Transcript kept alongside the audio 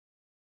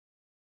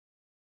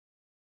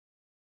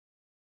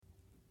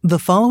The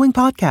following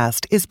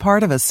podcast is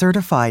part of a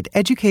certified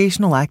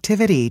educational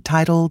activity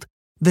titled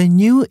The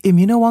New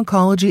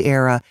Immuno-Oncology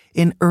Era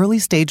in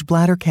Early-Stage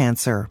Bladder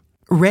Cancer,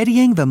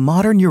 Readying the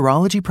Modern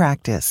Urology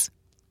Practice.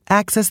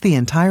 Access the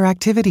entire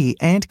activity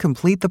and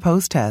complete the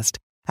post-test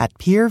at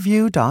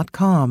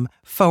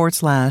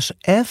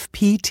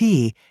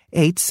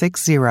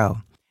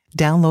peerview.com/FPT860.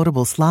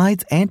 Downloadable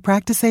slides and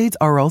practice aids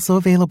are also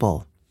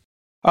available.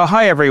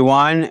 Hi,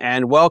 everyone,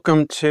 and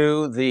welcome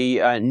to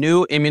the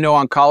new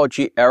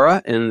immuno-oncology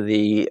era in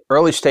the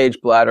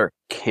early-stage bladder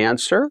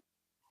cancer,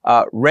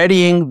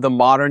 readying the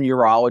modern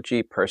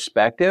urology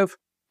perspective.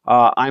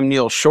 I'm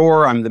Neal.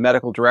 I'm the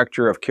medical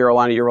director of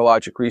Carolina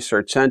Urologic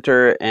Research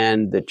Center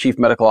and the chief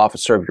medical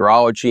officer of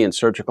urology and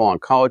surgical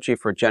oncology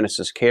for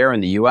Genesis Care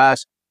in the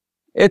U.S.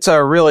 It's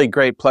a really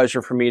great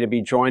pleasure for me to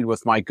be joined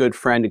with my good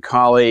friend and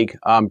colleague,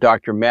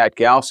 Dr. Matt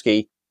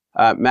Galsky.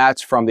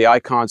 Matt's from the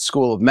Icahn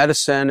School of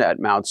Medicine at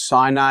Mount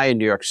Sinai in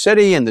New York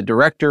City and the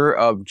director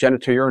of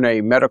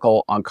genitourinary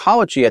medical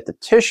oncology at the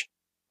Tisch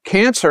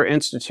Cancer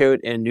Institute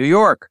in New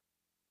York.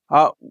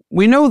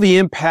 We know the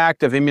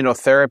impact of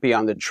immunotherapy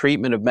on the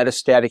treatment of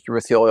metastatic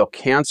urothelial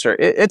cancer.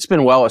 It's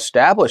been well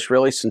established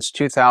really since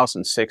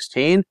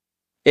 2016.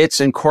 It's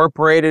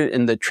incorporated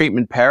in the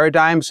treatment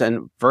paradigms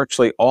and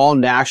virtually all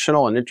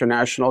national and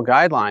international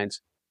guidelines.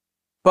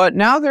 But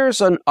now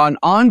there's an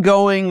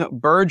ongoing,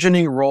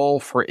 burgeoning role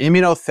for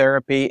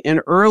immunotherapy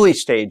in early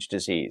stage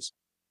disease.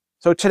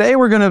 So today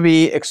we're going to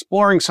be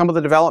exploring some of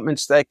the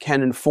developments that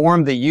can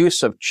inform the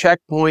use of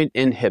checkpoint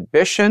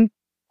inhibition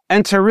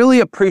and to really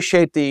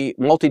appreciate the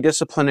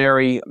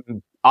multidisciplinary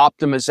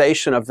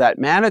optimization of that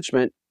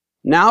management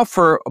now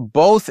for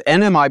both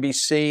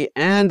NMIBC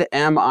and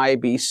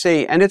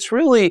MIBC. And it's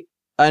really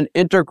an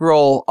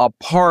integral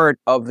part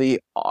of the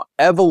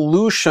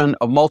evolution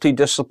of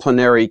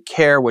multidisciplinary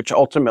care, which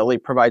ultimately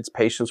provides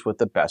patients with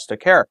the best of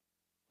care.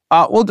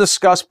 We'll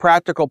discuss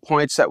practical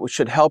points that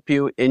should help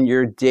you in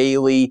your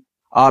daily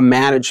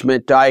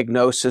management,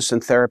 diagnosis,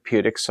 and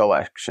therapeutic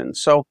selection.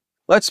 So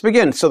let's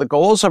begin. So the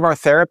goals of our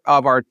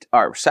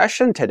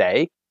session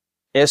today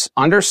is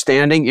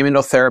understanding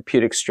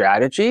immunotherapeutic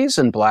strategies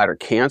in bladder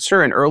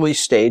cancer and early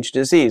stage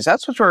disease.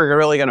 That's what we're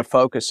really going to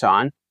focus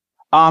on.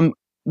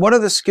 What are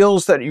the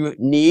skills that you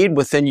need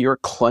within your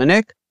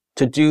clinic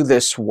to do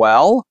this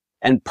well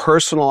and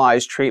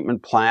personalized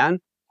treatment plan,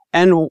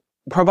 and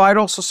provide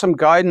also some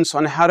guidance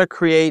on how to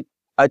create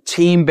a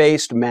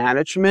team-based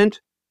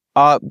management,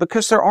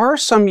 because there are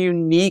some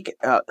unique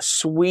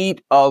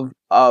suite of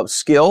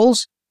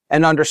skills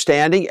and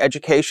understanding,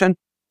 education,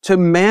 to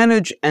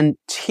manage and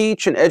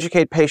teach and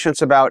educate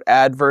patients about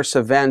adverse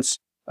events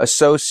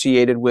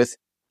associated with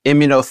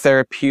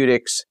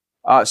immunotherapeutics,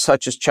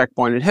 such as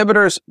checkpoint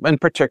inhibitors,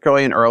 and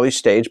particularly in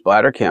early-stage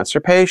bladder cancer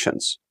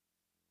patients.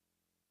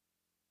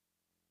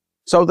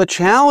 So the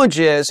challenge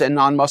is in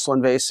non-muscle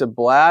invasive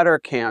bladder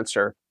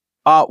cancer,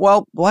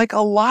 like a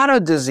lot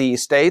of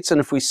disease states,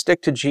 and if we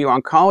stick to GU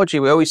oncology,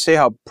 we always say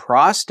how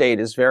prostate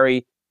is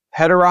very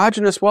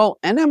heterogeneous. Well,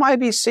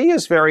 NMIBC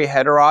is very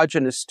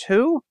heterogeneous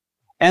too,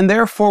 and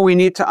therefore we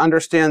need to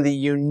understand the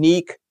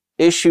unique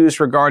issues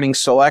regarding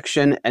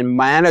selection and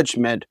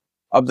management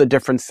of the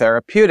different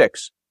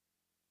therapeutics.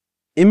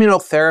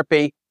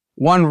 Immunotherapy,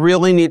 one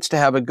really needs to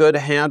have a good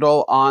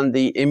handle on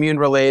the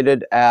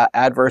immune-related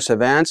adverse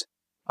events.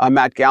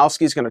 Matt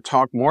Galsky is going to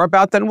talk more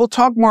about that, and we'll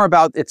talk more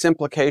about its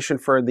implication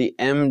for the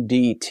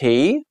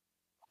MDT.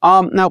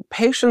 Now,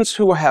 patients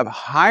who have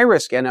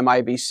high-risk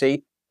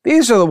NMIBC,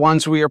 these are the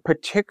ones we are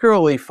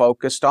particularly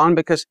focused on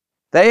because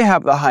they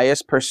have the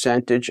highest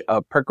percentage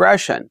of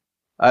progression.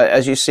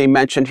 As you see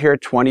mentioned here,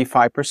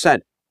 25%.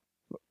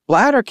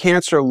 Bladder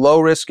cancer, low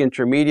risk,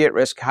 intermediate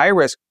risk, high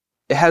risk,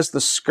 it has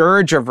the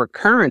scourge of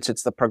recurrence.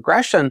 It's the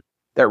progression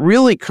that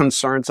really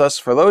concerns us,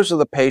 for those are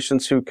the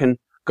patients who can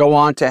go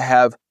on to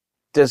have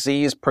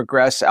disease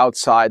progress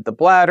outside the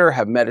bladder,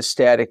 have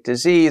metastatic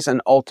disease, and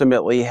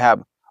ultimately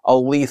have a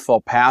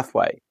lethal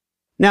pathway.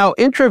 Now,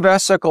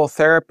 intravesical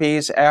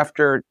therapies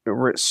after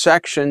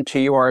resection to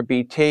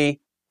URBT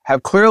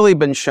have clearly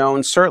been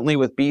shown, certainly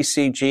with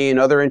BCG and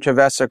other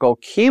intravesical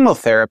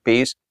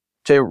chemotherapies,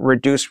 to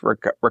reduce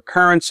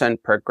recurrence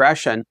and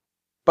progression.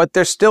 But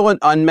there's still an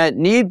unmet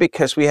need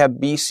because we have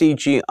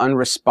BCG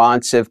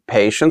unresponsive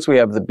patients. We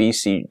have the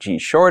BCG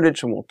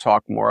shortage, and we'll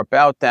talk more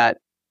about that.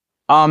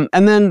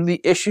 And then the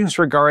issues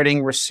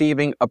regarding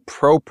receiving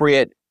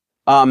appropriate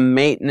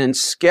maintenance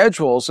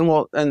schedules.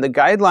 And the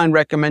guideline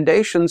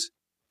recommendations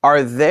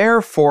are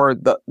there for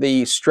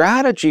the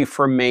strategy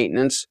for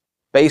maintenance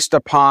based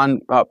upon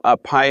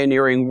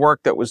pioneering work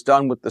that was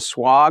done with the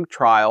SWOG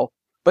trial.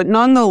 But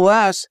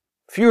nonetheless,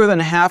 fewer than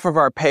half of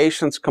our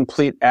patients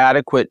complete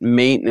adequate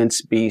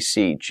maintenance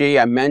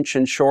BCG. I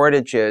mentioned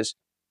shortages.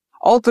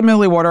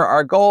 Ultimately, what are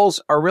our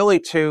goals are really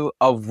to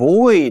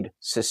avoid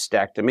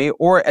cystectomy,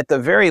 or at the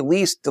very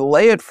least,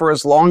 delay it for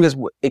as long as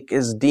it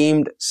is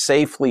deemed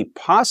safely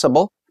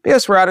possible,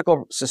 because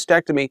radical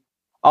cystectomy,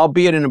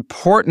 albeit an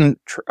important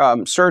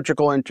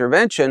surgical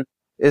intervention,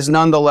 is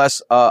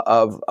nonetheless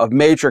of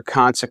major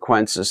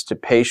consequences to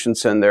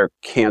patients and their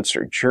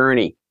cancer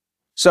journey.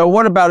 So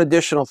what about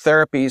additional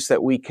therapies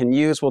that we can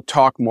use? We'll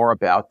talk more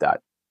about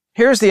that.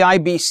 Here's the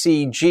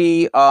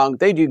IBCG.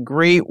 They do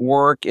great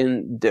work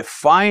in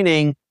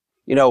defining,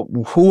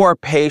 who are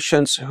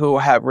patients who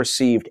have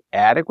received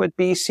adequate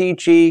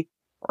BCG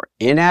or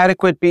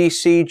inadequate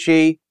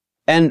BCG.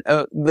 And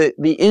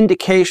the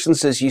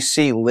indications, as you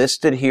see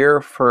listed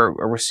here, for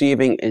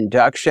receiving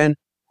induction,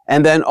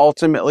 and then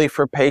ultimately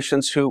for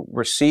patients who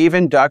receive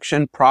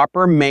induction,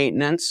 proper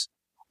maintenance,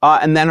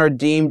 and then are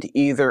deemed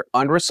either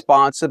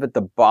unresponsive at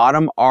the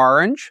bottom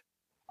orange,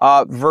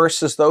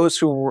 versus those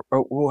who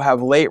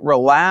have late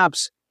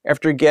relapse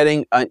after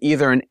getting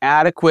either an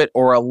adequate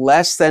or a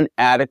less than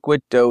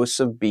adequate dose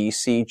of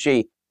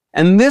BCG.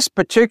 And this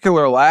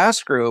particular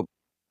last group,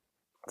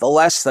 the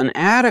less than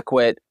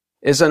adequate,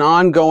 is an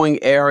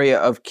ongoing area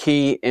of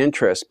key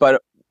interest.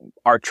 But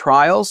our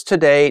trials to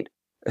date,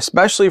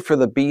 especially for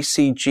the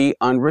BCG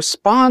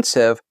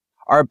unresponsive,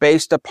 are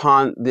based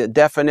upon the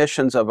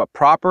definitions of a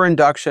proper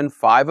induction,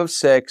 5 of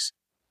 6,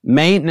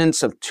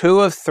 maintenance of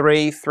 2 of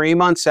 3, 3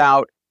 months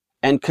out,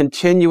 and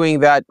continuing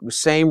that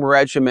same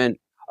regimen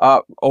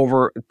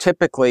over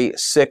typically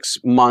 6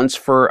 months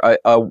for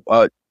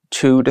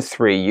 2 to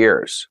 3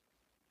 years.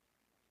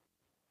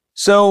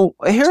 So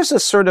here's a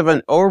sort of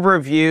an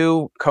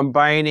overview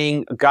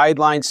combining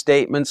guideline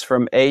statements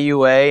from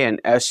AUA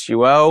and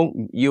SUO,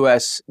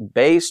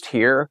 US-based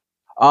here,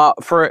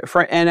 for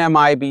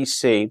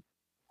NMIBC.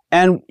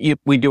 And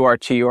we do our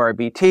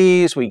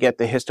TURBTs, we get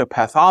the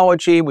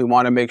histopathology, we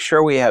want to make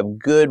sure we have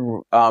good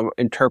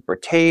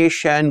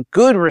interpretation,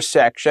 good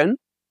resection,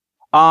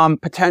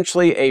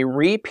 potentially a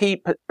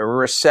repeat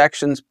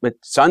resections, but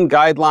some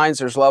guidelines,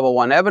 there's level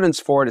 1 evidence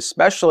for it,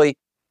 especially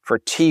for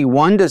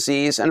T1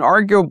 disease, and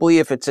arguably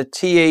if it's a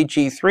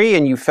TAG3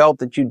 and you felt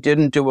that you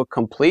didn't do a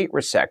complete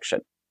resection.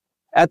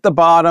 At the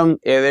bottom,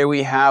 there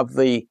we have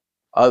the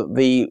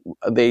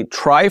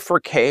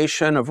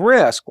trifurcation of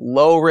risk,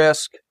 low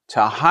risk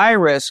to high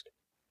risk,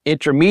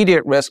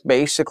 intermediate risk,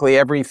 basically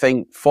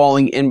everything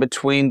falling in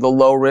between the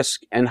low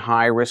risk and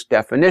high risk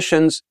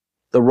definitions,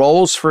 the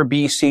roles for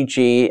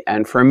BCG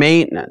and for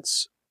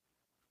maintenance.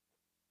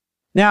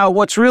 Now,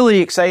 what's really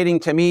exciting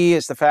to me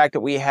is the fact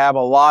that we have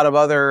a lot of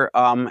other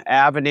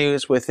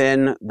avenues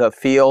within the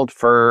field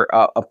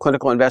of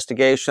clinical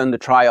investigation, the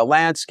trial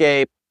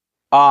landscape,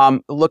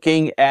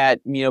 looking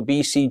at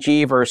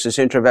BCG versus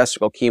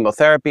intravesical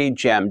chemotherapy,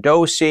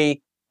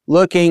 gemdosi,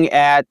 looking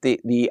at the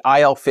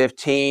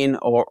IL-15,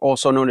 or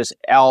also known as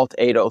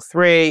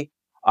ALT-803,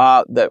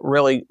 that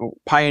really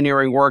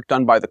pioneering work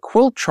done by the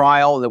Quilt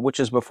trial, which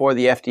is before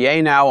the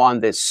FDA now,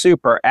 on this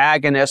super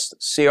agonist,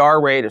 CR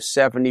rate of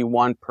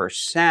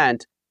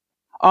 71%.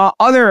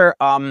 Other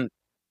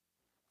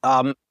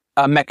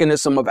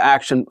mechanism of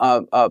action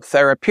of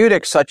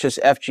therapeutics, such as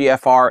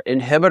FGFR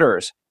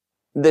inhibitors.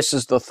 This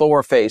is the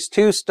Thor phase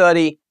 2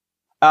 study.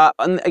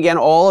 And again,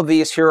 all of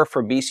these here are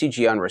for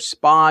BCG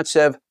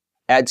unresponsive.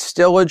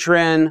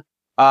 Adstiladrin,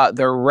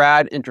 the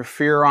RAD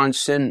interferon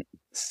sin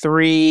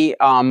 3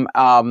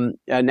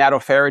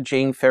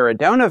 nadofaragene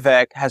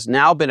feridonovec has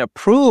now been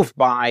approved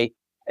by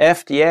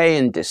FDA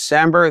in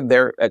December.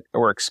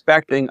 We're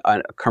expecting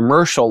a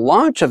commercial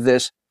launch of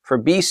this for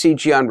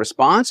BCG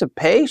unresponsive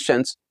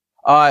patients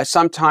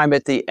sometime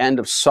at the end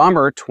of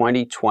summer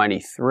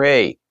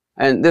 2023.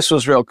 And this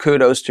was real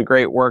kudos to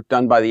great work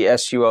done by the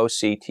SUO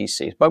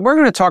CTCs. But we're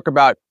going to talk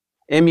about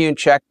immune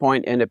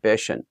checkpoint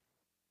inhibition.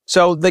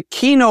 So the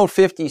Keynote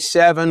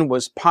 57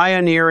 was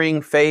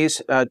pioneering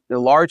the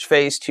large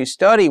phase 2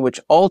 study, which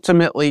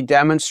ultimately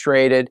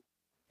demonstrated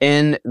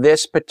in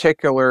this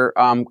particular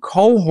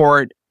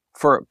cohort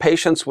for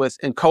patients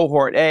in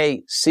cohort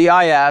A,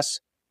 CIS,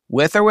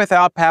 with or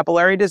without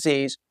papillary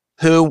disease,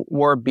 who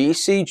were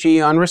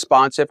BCG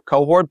unresponsive.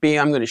 Cohort B,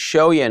 I'm going to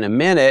show you in a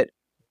minute,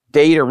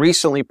 data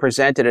recently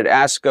presented at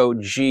ASCO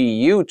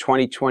GU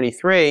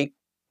 2023.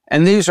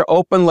 And these are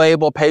open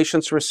label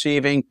patients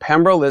receiving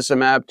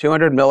pembrolizumab,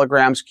 200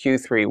 milligrams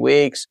Q3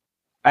 weeks,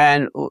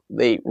 and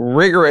the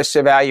rigorous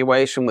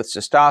evaluation with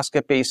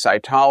cystoscopy,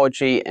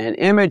 cytology, and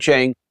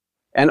imaging,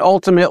 and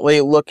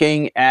ultimately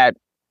looking at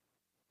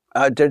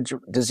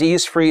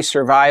disease-free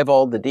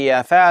survival, the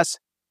DFS,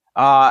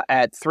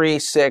 at 3,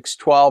 6,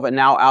 12, and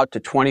now out to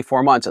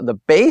 24 months. On the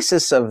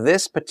basis of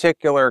this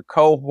particular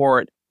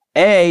cohort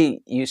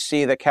A, you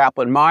see the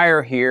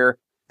Kaplan-Meier here.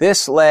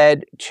 This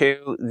led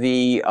to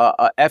the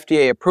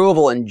FDA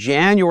approval in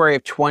January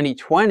of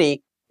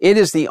 2020. It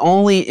is the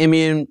only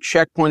immune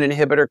checkpoint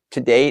inhibitor to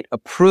date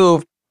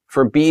approved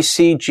for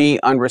BCG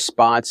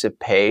unresponsive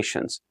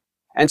patients.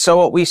 And so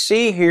what we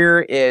see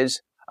here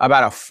is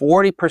about a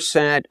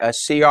 40%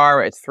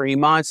 CR at 3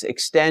 months,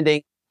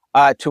 extending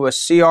to a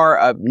CR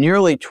of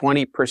nearly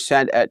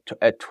 20%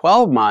 at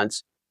 12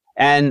 months,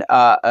 and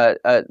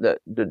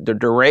the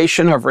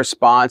duration of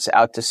response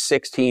out to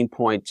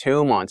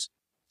 16.2 months.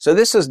 So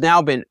this has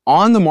now been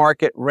on the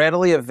market,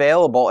 readily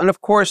available. And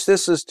of course,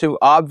 this is to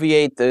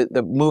obviate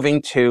the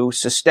moving to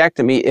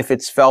cystectomy if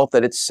it's felt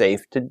that it's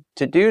safe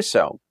to do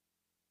so.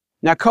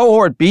 Now,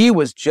 cohort B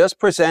was just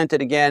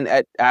presented again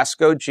at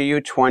ASCO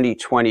GU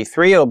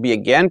 2023. It'll be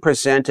again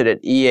presented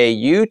at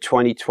EAU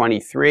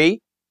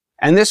 2023.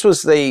 And this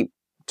was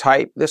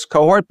this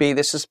cohort B,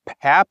 this is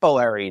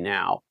papillary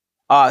now.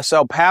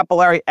 So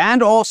papillary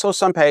and also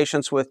some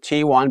patients with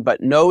T1, but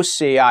no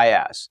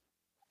CIS.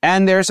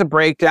 And there's a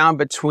breakdown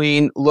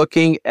between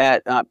looking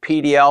at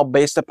PDL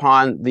based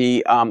upon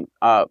the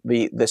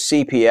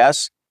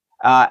CPS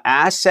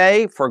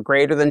assay for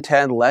greater than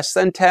 10, less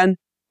than 10.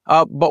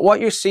 But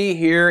what you see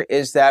here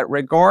is that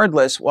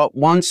regardless, what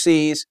one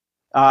sees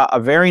a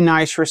very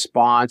nice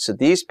response that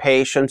these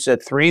patients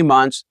at 3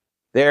 months,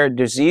 their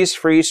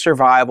disease-free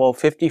survival,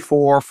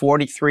 54,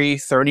 43,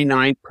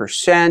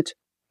 39%.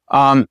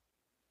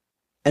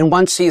 And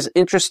one sees,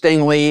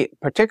 interestingly,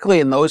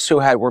 particularly in those who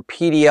were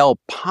PDL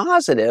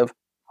positive,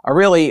 a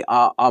really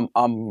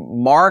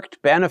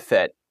marked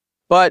benefit.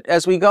 But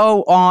as we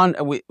go on,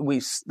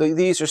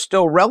 these are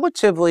still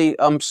relatively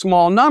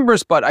small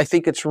numbers, but I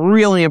think it's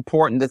really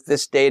important that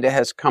this data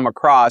has come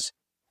across,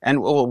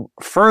 and we'll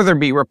further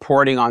be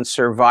reporting on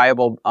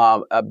survival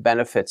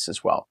benefits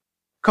as well.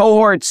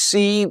 Cohort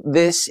C,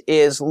 this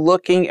is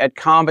looking at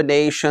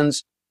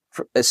combinations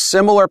for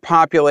similar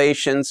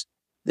populations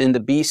in the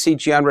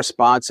BCG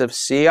unresponsive,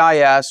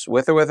 CIS,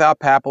 with or without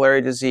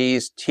papillary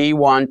disease,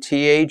 T1,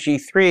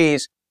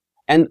 TAG3s,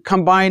 and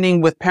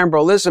combining with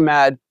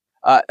pembrolizumab,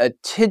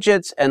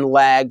 TIGITs and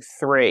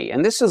LAG3.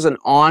 And this is an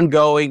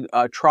ongoing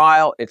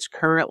trial. It's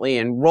currently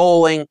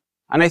enrolling.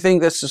 And I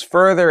think this is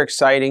further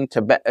exciting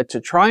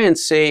to try and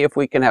see if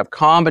we can have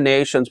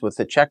combinations with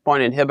the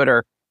checkpoint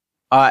inhibitor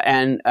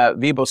and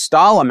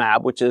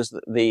vibostolimab, which is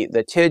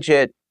the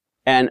TIGIT,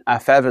 and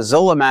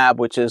fevazilumab,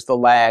 which is the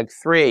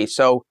LAG3.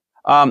 So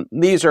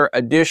these are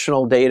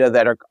additional data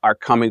that are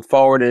coming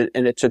forward,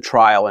 and it's a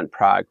trial in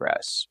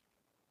progress.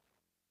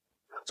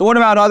 So what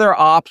about other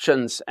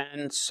options?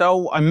 And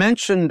so I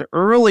mentioned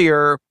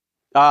earlier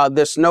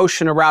this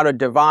notion around a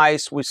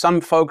device.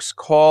 Some folks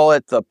call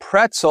it the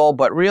pretzel,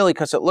 but really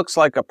because it looks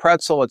like a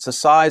pretzel, it's the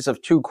size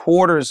of 2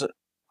 quarters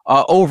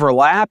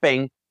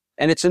overlapping,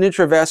 and it's an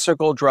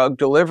intravesical drug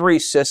delivery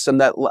system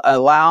that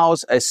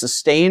allows a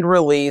sustained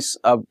release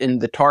in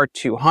the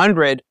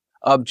TAR-200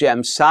 of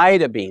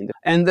gemcitabine.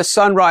 And the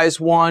Sunrise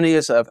 1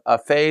 is a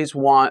phase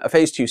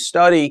 2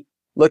 study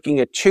looking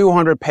at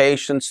 200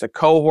 patients, the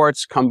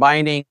cohorts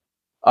combining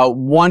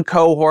one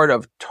cohort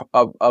of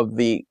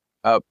the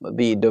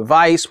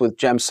device with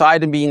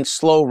gemcitabine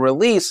slow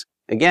release,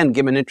 again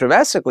given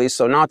intravesically,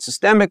 so not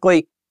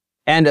systemically,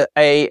 and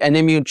an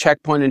immune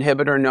checkpoint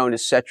inhibitor known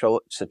as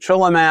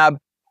setrilimab,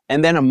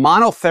 and then a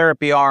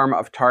monotherapy arm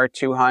of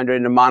TAR-200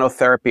 and a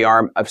monotherapy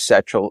arm of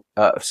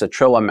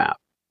setrilimab.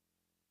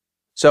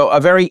 So a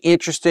very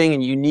interesting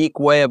and unique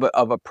way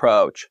of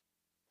approach.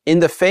 In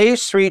the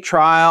phase 3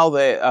 trial,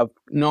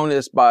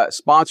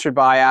 sponsored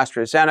by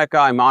AstraZeneca,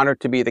 I'm honored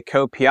to be the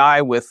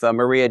co-PI with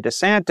Maria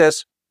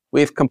DeSantis.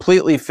 We've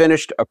completely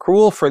finished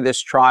accrual for this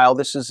trial.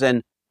 This is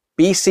in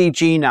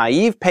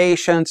BCG-naive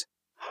patients,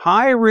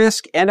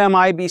 high-risk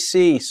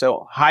NMIBC,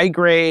 so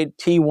high-grade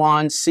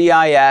T1,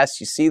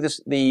 CIS. You see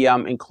the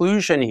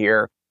inclusion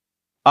here.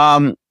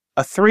 A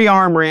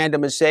 3-arm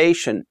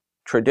randomization,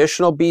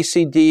 traditional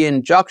BCG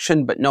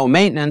injection but no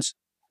maintenance,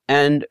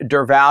 and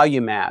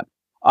durvalumab,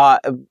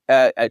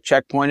 a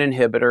checkpoint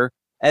inhibitor,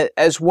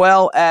 as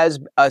well as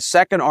a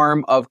second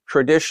arm of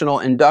traditional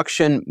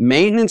induction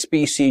maintenance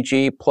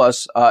BCG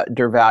plus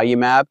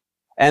durvalumab.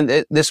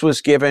 And this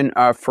was given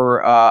for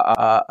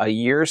a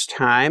year's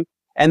time.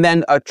 And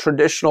then a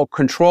traditional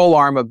control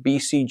arm of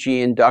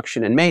BCG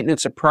induction and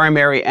maintenance, a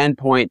primary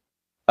endpoint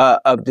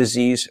of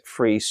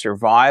disease-free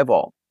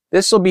survival.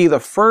 This will be the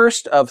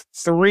first of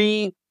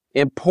 3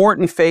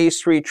 important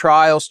phase 3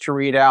 trials to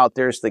read out.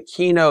 There's the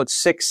Keynote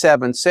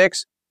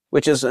 676,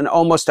 which is an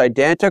almost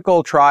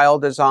identical trial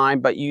design,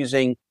 but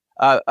using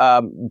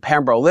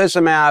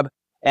pembrolizumab,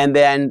 and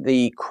then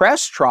the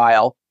CREST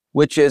trial,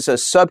 which is a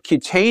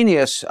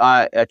subcutaneous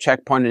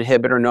checkpoint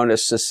inhibitor known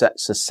as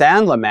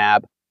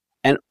sasanlimab.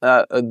 And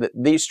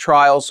these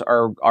trials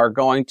are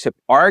going to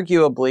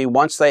arguably,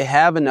 once they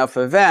have enough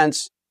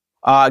events,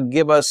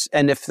 give us,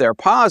 and if they're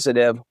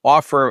positive,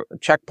 offer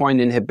checkpoint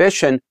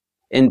inhibition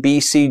in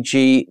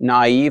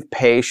BCG-naive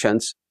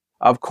patients.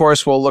 Of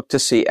course, we'll look to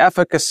see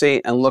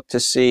efficacy and look to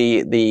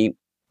see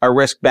a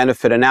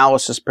risk-benefit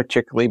analysis,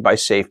 particularly by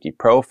safety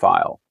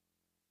profile.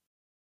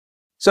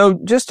 So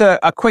just a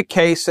quick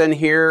case in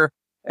here,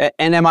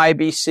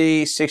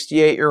 NMIBC,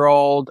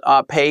 68-year-old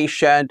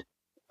patient,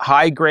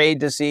 high-grade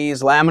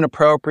disease, lamina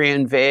propria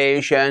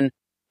invasion,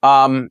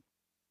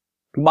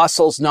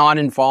 muscles not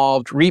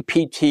involved,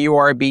 repeat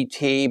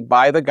TURBT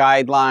by the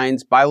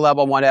guidelines, by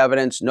level 1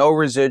 evidence, no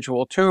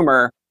residual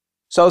tumor.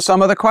 So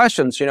some of the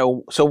questions,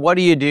 so what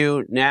do you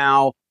do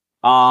now?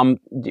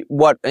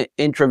 What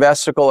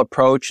intravesical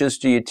approaches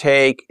do you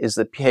take? Is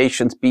the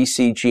patient's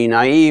BCG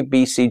naive,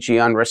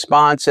 BCG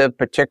unresponsive?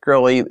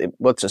 Particularly,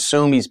 let's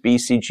assume he's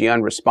BCG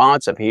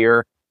unresponsive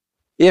here.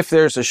 If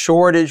there's a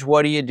shortage,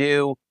 what do you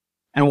do?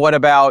 And what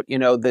about,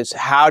 this,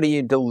 how do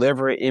you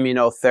deliver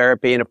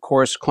immunotherapy? And of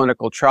course,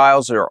 clinical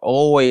trials are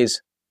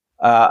always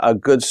a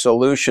good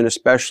solution,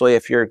 especially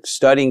if you're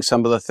studying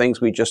some of the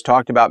things we just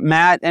talked about.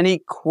 Matt,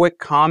 any quick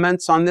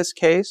comments on this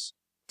case?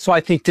 So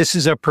I think this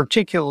is a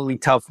particularly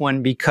tough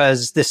one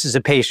because this is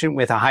a patient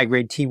with a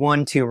high-grade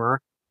T1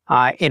 tumor.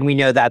 And we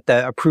know that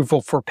the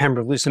approval for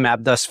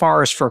pembrolizumab thus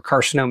far is for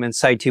carcinoma in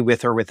situ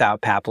with or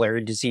without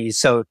papillary disease.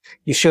 So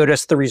you showed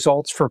us the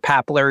results for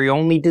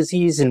papillary-only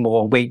disease, and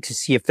we'll wait to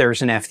see if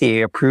there's an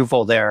FDA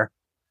approval there.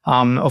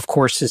 Of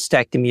course,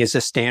 cystectomy is a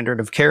standard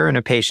of care in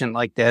a patient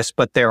like this,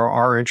 but there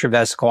are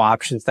intravesical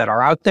options that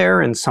are out there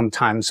and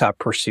sometimes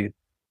pursued.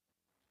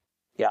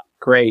 Yeah,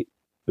 great.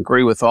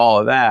 Agree with all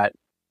of that.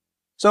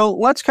 So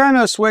let's kind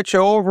of switch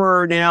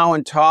over now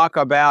and talk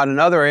about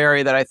another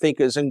area that I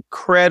think is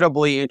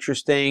incredibly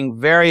interesting,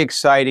 very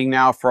exciting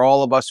now for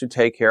all of us who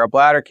take care of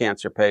bladder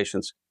cancer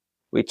patients.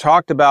 We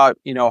talked about,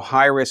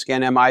 high-risk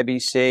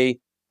NMIBC.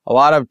 A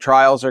lot of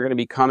trials are going to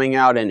be coming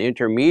out in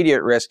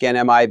intermediate-risk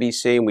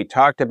NMIBC, and we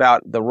talked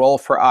about the role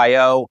for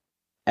IO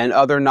and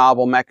other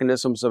novel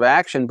mechanisms of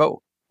action. But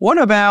what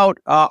about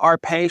our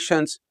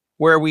patients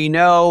where we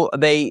know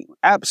they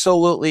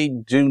absolutely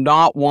do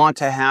not want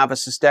to have a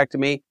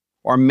cystectomy,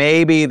 or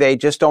maybe they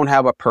just don't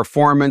have a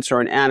performance or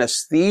an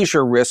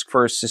anesthesia risk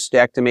for a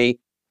cystectomy?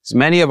 As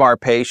many of our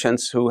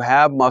patients who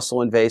have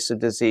muscle invasive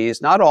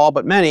disease, not all,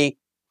 but many,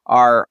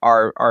 are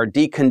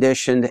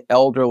deconditioned,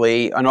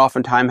 elderly, and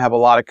oftentimes have a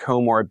lot of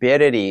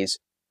comorbidities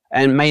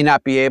and may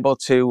not be able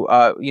to,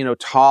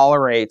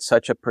 tolerate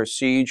such a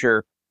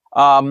procedure.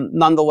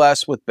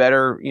 Nonetheless, with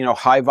better,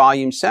 high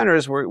volume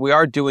centers, we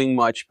are doing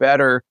much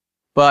better.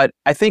 But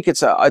I think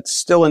it's a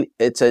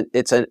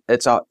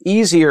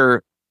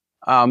easier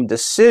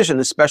decision,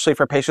 especially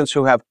for patients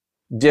who have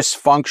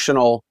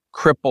dysfunctional,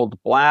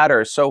 crippled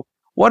bladder. So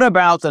what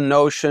about the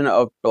notion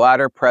of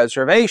bladder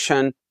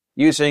preservation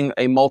using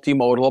a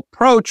multimodal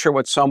approach, or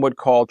what some would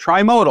call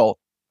trimodal,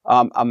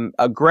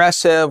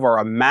 aggressive or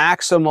a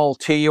maximal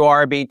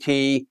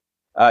TURBT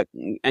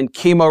and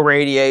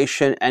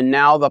chemoradiation, and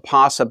now the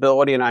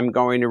possibility, and I'm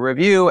going to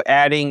review,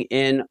 adding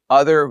in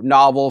other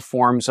novel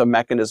forms of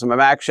mechanism of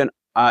action,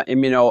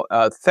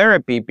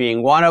 immunotherapy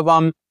being one of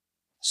them.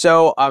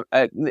 So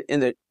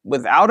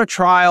without a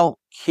trial,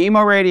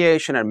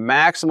 chemoradiation and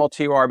maximal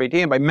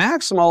TURBT, and by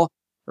maximal,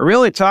 we're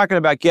really talking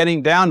about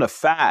getting down to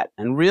fat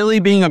and really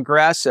being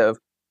aggressive,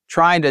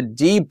 trying to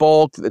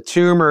debulk the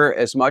tumor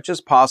as much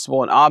as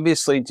possible, and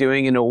obviously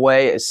doing it in a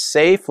way as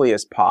safely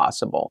as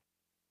possible.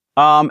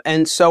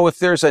 And so if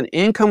there's an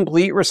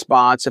incomplete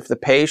response, if the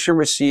patient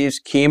receives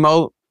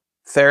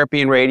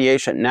chemotherapy and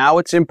radiation, now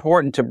it's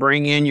important to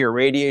bring in your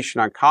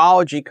radiation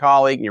oncology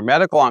colleague and your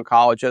medical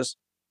oncologist.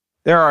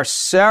 There are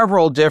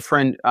several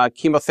different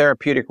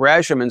chemotherapeutic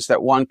regimens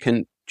that one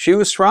can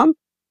choose from.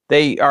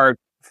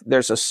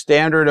 There's a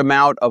standard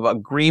amount of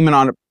agreement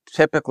on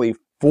typically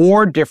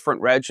 4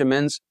 different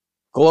regimens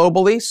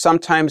globally.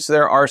 Sometimes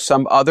there are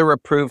some other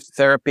approved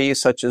therapies,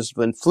 such as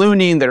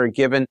vinflunine, that are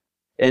given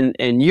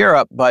in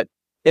Europe. But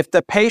if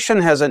the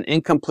patient has an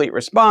incomplete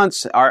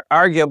response,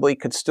 arguably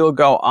could still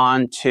go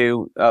on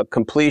to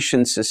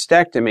completion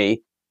cystectomy.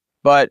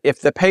 But if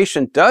the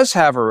patient does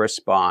have a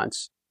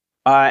response,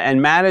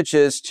 and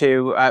manages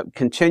to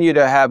continue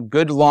to have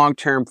good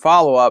long-term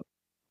follow-up,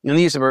 and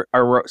these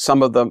are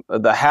some of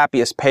the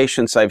happiest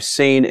patients I've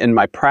seen in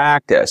my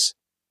practice.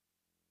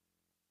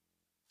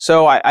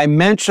 So I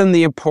mentioned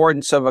the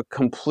importance of a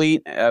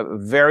complete,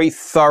 very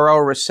thorough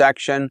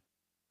resection.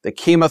 The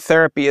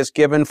chemotherapy is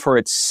given for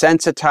its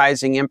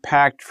sensitizing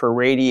impact for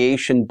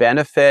radiation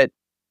benefit.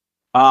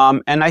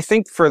 And I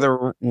think for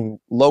the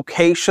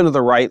location of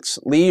the right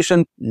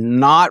lesion,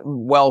 not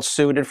well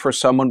suited for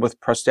someone with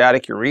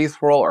prostatic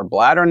urethral or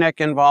bladder neck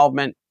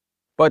involvement,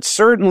 but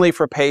certainly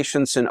for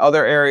patients in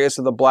other areas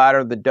of the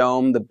bladder, the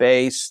dome, the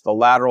base, the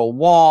lateral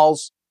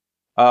walls,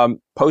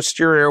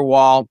 posterior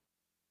wall.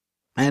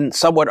 And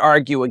some would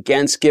argue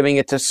against giving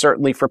it to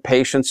certainly for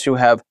patients who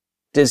have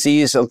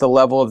disease of the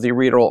level of the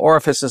ureteral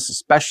orifices,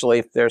 especially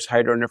if there's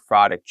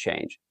hydronephrotic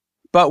change.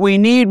 But we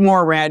need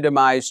more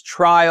randomized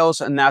trials,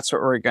 and that's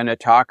what we're going to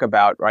talk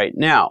about right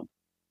now.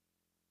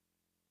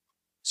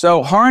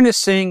 So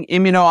harnessing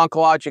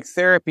immuno-oncologic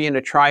therapy in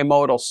a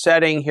trimodal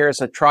setting.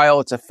 Here's a trial.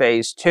 It's a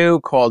phase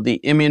 2 called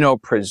the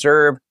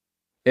Immuno-Preserve.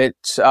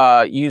 It's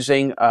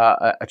using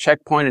a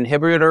checkpoint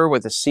inhibitor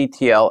with a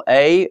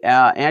CTLA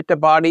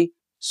antibody,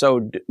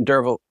 so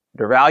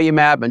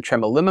durvalumab and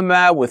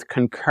tremelimumab with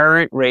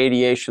concurrent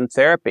radiation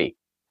therapy.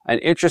 An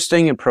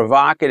interesting and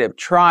provocative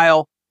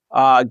trial.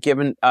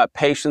 Given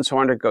patients who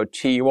undergo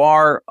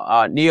TUR,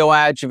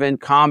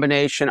 neoadjuvant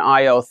combination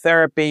IO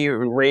therapy,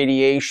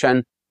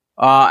 radiation,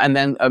 and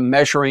then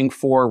measuring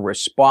for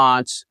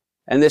response.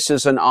 And this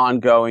is an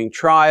ongoing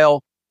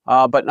trial.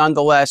 But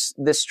nonetheless,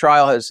 this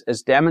trial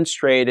has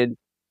demonstrated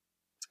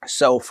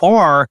so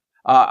far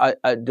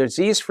a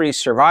disease-free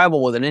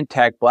survival with an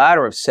intact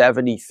bladder of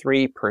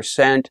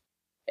 73%.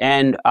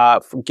 And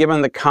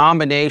given the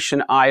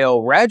combination IO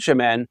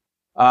regimen,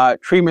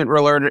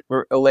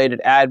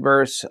 treatment-related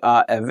adverse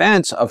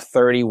events of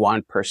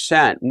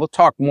 31%. We'll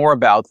talk more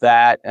about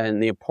that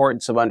and the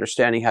importance of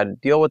understanding how to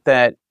deal with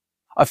that.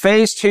 A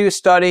phase 2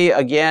 study,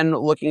 again,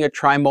 looking at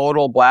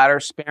trimodal bladder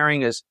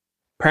sparing, is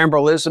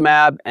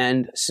pembrolizumab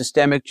and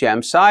systemic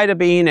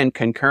gemcitabine and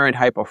concurrent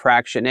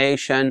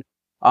hypofractionation.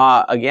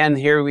 Again,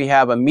 here we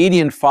have a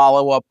median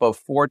follow-up of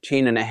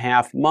 14 and a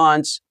half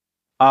months.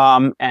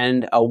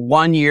 And a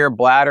 1-year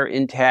bladder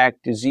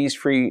intact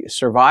disease-free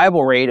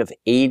survival rate of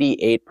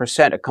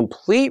 88%, a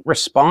complete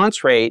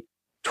response rate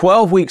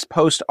 12 weeks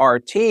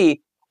post-RT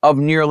of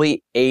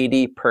nearly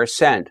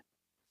 80%.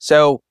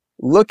 So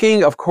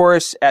looking, of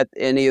course, at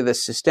any of the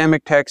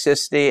systemic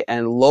toxicity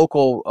and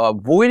local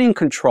voiding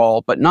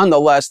control, but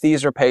nonetheless,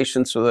 these are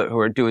patients who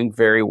are doing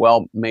very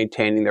well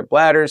maintaining their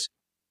bladders.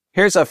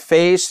 Here's a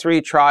phase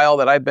 3 trial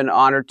that I've been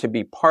honored to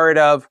be part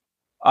of.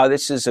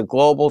 This is a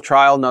global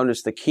trial known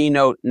as the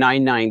Keynote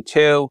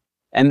 992,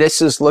 and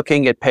this is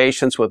looking at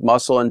patients with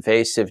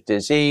muscle-invasive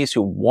disease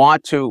who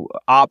want to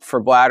opt for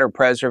bladder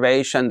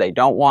preservation. They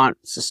don't want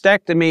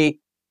cystectomy,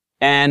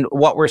 and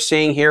what we're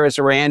seeing here is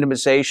a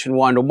randomization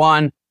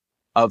 1-to-1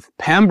 of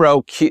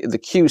Pembro, the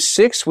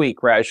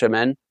Q6-week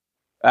regimen,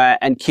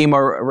 and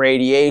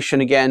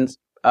chemoradiation, again,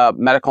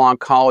 medical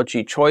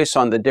oncology choice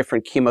on the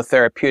different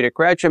chemotherapeutic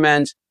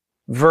regimens,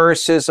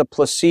 versus a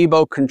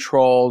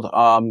placebo-controlled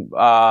and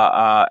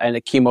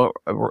a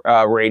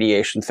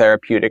chemoradiation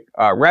therapeutic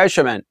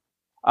regimen.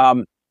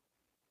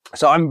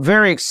 So I'm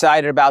very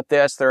excited about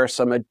this. There are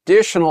some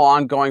additional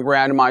ongoing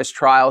randomized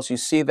trials. You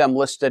see them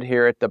listed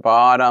here at the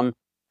bottom.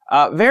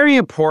 Very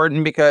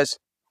important because,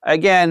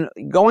 again,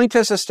 going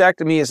to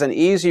cystectomy is an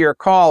easier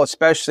call,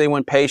 especially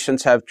when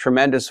patients have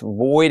tremendous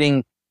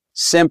voiding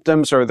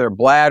symptoms or their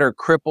bladder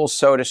cripples,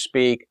 so to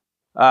speak.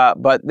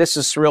 But this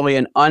is really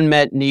an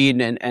unmet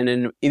need,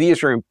 and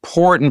these are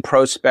important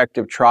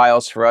prospective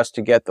trials for us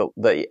to get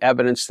the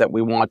evidence that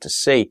we want to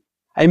see.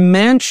 I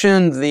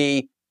mentioned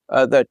the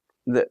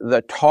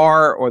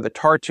TAR or the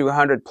TAR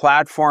 200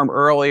 platform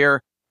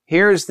earlier.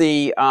 Here's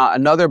the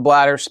another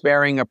bladder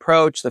sparing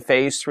approach, the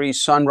phase 3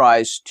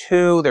 Sunrise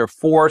 2. There are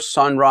 4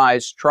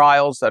 Sunrise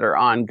trials that are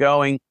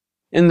ongoing.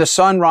 In the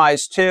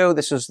Sunrise 2,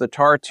 this is the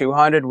TAR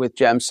 200 with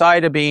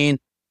gemcitabine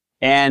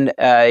and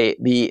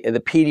the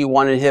PD-1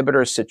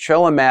 inhibitor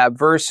citrilimab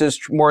versus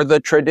more the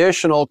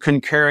traditional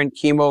concurrent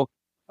chemo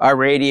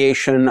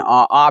radiation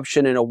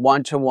option in a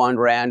 1-to-1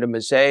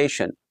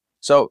 randomization.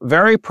 So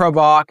very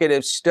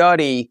provocative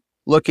study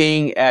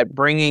looking at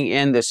bringing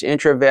in this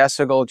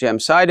intravesical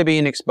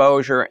gemcitabine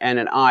exposure and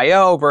an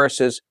IO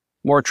versus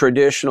more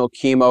traditional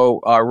chemo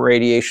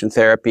radiation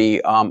therapy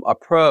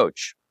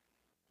approach.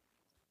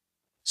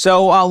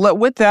 So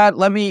with that,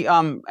 let me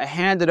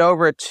hand it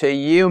over to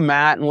you,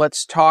 Matt, and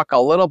let's talk a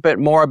little bit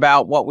more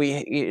about what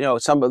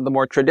some of the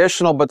more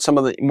traditional, but some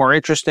of the more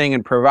interesting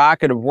and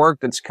provocative work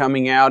that's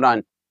coming out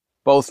on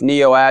both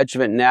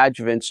neoadjuvant and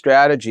adjuvant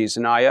strategies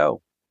in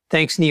IO.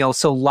 Thanks, Neal.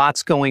 So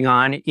lots going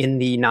on in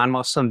the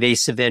non-muscle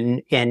invasive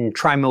and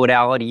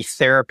trimodality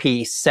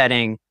therapy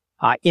setting,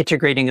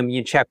 integrating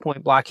immune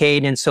checkpoint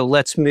blockade. And so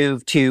let's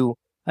move to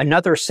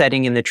another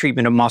setting in the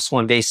treatment of muscle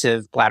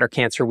invasive bladder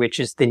cancer, which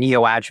is the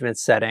neoadjuvant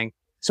setting.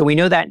 So we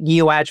know that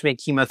neoadjuvant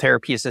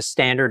chemotherapy is a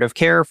standard of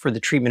care for the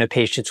treatment of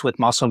patients with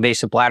muscle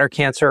invasive bladder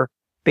cancer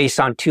based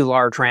on 2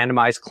 large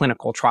randomized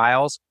clinical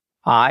trials.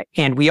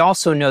 And we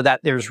also know that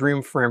there's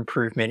room for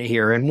improvement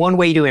here. And one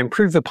way to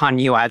improve upon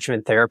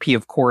neoadjuvant therapy,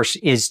 of course,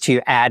 is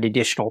to add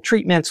additional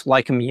treatments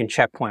like immune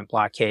checkpoint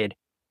blockade.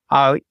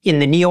 In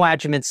the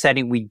neoadjuvant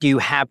setting, we do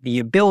have the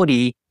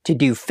ability to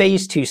do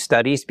phase 2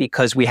 studies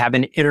because we have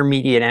an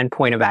intermediate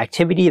endpoint of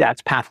activity.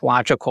 That's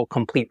pathological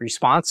complete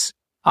response.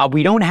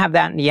 We don't have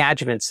that in the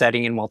adjuvant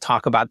setting, and we'll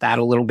talk about that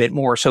a little bit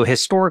more. So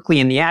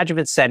historically, in the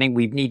adjuvant setting,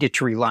 we've needed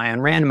to rely on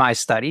randomized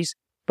studies.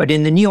 But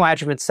in the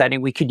neoadjuvant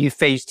setting, we could do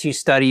phase 2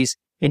 studies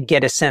and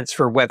get a sense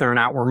for whether or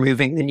not we're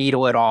moving the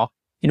needle at all.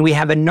 And we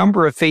have a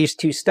number of phase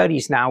 2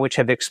 studies now which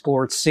have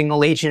explored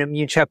single-agent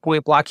immune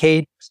checkpoint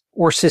blockade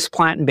or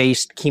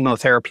cisplatin-based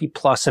chemotherapy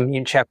plus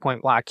immune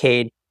checkpoint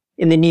blockade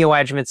in the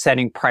neoadjuvant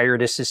setting prior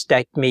to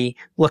cystectomy,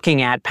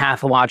 looking at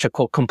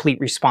pathological complete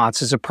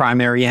response as a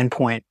primary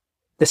endpoint.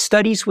 The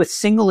studies with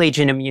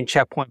single-agent immune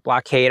checkpoint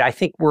blockade, I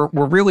think, were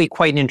really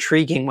quite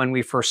intriguing when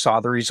we first saw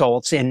the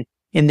results.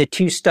 In the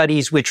 2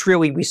 studies which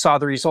really we saw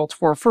the results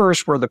for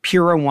first were the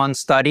PURA-1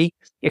 study,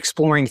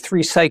 exploring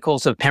 3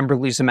 cycles of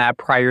pembrolizumab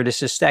prior to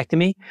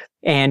cystectomy,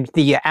 and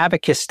the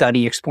Abacus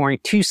study exploring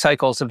 2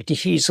 cycles of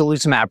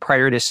atezolizumab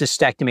prior to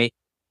cystectomy.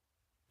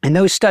 And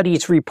those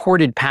studies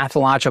reported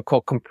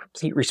pathological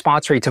complete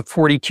response rates of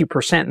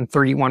 42% and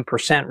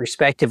 31%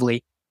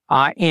 respectively.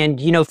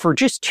 And for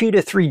just 2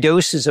 to 3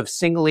 doses of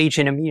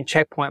single-agent immune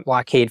checkpoint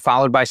blockade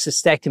followed by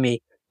cystectomy,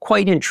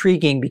 quite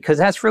intriguing because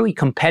that's really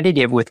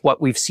competitive with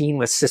what we've seen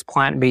with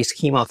cisplatin-based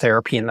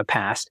chemotherapy in the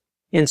past.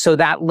 And so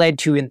that led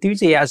to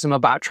enthusiasm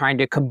about trying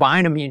to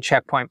combine immune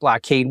checkpoint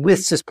blockade with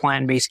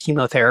cisplatin-based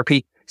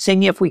chemotherapy,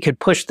 seeing if we could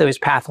push those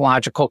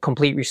pathological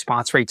complete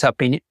response rates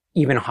up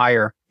even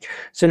higher.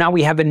 So now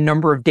we have a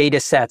number of data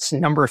sets, a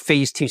number of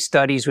phase 2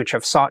 studies which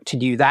have sought to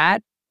do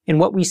that. And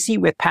what we see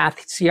with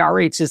path CR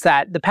rates is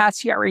that the path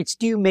CR rates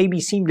do maybe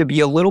seem to be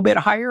a little bit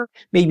higher,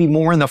 maybe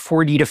more in the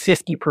 40 to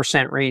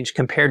 50% range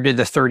compared to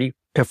the 30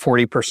 to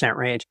 40%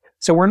 range.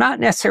 So we're not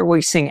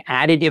necessarily seeing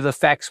additive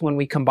effects when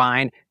we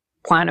combine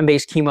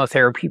platinum-based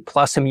chemotherapy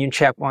plus immune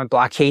checkpoint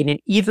blockade in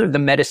either the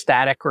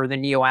metastatic or the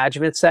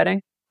neoadjuvant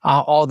setting,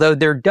 although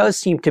there does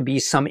seem to be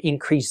some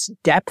increased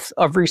depth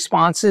of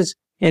responses.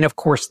 And of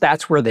course,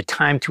 that's where the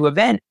time to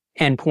event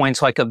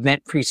endpoints like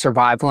event-free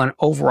survival and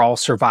overall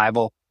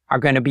survival are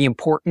going to be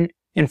important.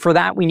 And for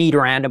that, we need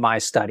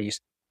randomized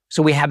studies.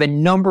 So we have a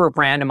number of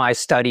randomized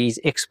studies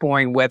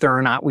exploring whether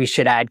or not we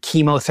should add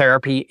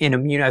chemotherapy and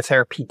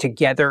immunotherapy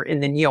together in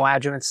the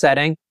neoadjuvant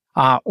setting,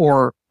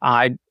 or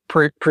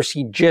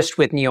proceed just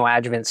with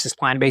neoadjuvant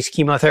cisplatin-based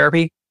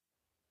chemotherapy,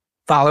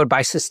 followed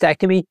by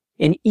cystectomy.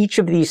 And each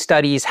of these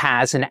studies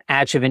has an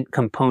adjuvant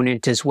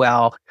component as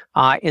well.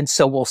 And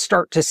so we'll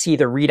start to see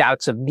the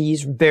readouts of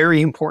these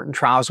very important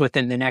trials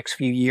within the next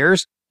few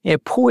years.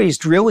 It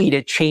poised really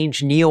to change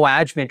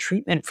neoadjuvant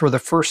treatment for the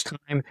first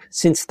time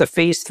since the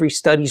phase 3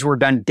 studies were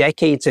done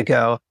decades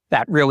ago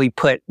that really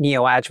put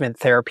neoadjuvant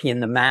therapy in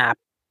the map.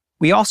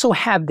 We also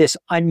have this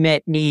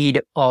unmet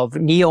need of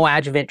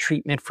neoadjuvant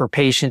treatment for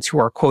patients who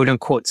are quote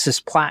unquote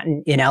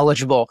cisplatin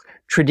ineligible.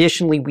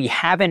 Traditionally, we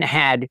haven't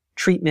had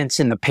treatments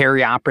in the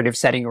perioperative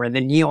setting or in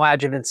the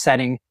neoadjuvant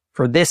setting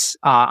for this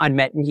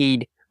unmet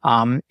need.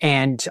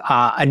 And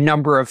a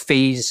number of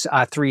phase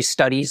 3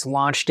 studies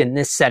launched in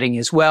this setting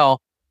as well.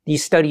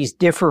 These studies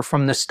differ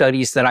from the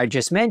studies that I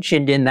just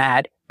mentioned in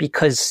that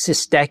because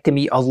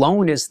cystectomy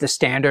alone is the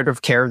standard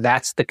of care,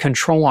 that's the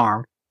control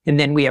arm. And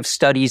then we have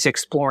studies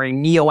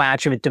exploring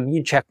neoadjuvant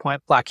immune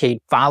checkpoint blockade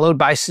followed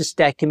by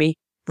cystectomy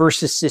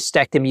versus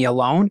cystectomy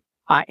alone.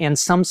 And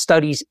some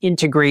studies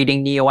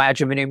integrating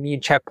neoadjuvant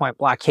immune checkpoint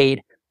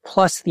blockade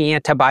plus the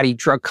antibody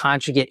drug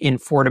conjugate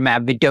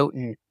enfortumab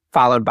vedotin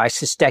followed by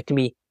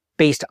cystectomy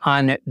based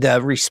on the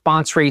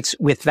response rates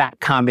with that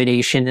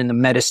combination in the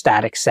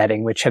metastatic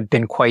setting, which have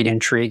been quite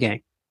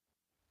intriguing.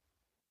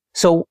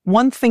 So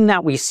one thing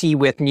that we see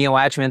with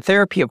neoadjuvant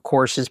therapy, of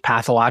course, is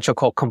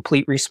pathological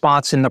complete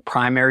response in the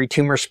primary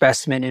tumor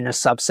specimen in a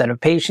subset of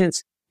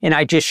patients. And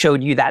I just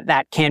showed you that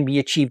that can be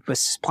achieved with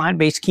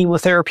cisplatin-based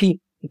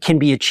chemotherapy. It can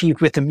be achieved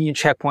with immune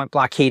checkpoint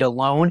blockade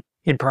alone.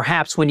 And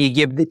perhaps when you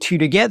give the two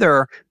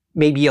together,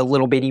 maybe a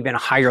little bit even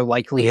higher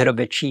likelihood of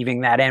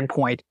achieving that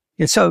endpoint.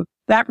 And so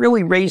that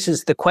really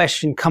raises the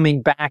question,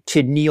 coming back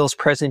to Neal's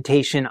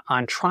presentation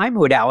on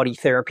trimodality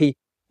therapy.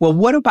 Well,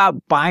 what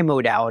about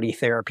bimodality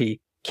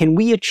therapy? Can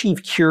we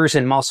achieve cures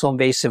in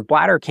muscle-invasive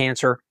bladder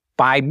cancer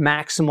by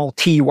maximal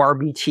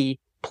TURBT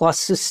plus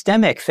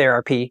systemic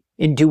therapy?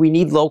 And do we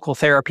need local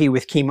therapy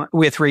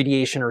with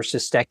radiation or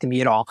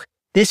cystectomy at all?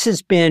 This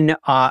has been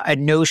a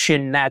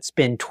notion that's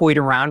been toyed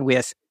around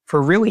with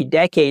for really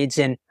decades.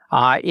 And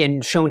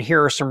shown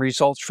here are some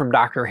results from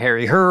Dr.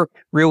 Harry Herr,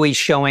 really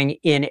showing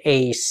in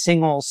a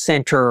single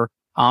center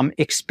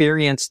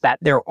experience that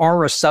there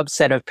are a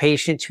subset of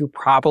patients who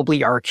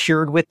probably are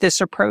cured with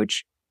this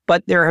approach.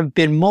 But there have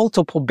been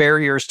multiple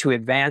barriers to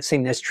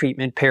advancing this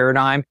treatment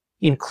paradigm,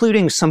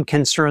 including some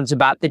concerns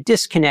about the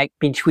disconnect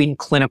between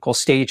clinical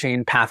staging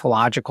and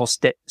pathological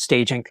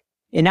staging.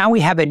 And now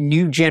we have a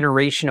new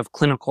generation of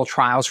clinical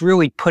trials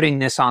really putting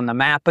this on the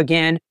map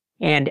again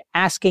and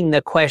asking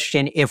the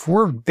question, if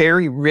we're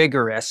very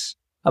rigorous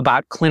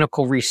about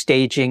clinical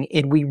restaging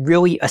and we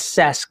really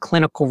assess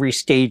clinical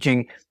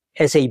restaging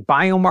as a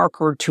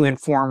biomarker to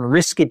inform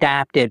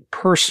risk-adapted,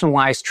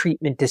 personalized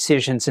treatment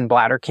decisions in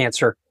bladder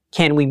cancer,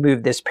 can we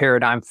move this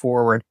paradigm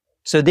forward?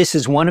 So this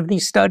is one of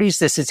these studies.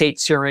 This is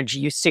HCRN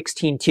GU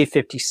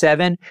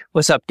 16257,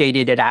 was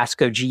updated at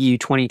ASCO GU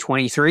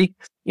 2023.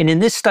 And in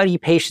this study,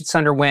 patients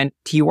underwent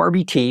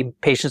TURBT,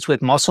 patients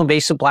with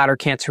muscle-invasive bladder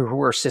cancer who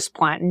were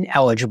cisplatin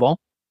eligible,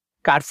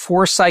 got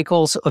 4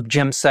 cycles of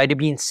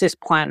gemcitabine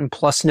cisplatin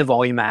plus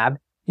nivolumab,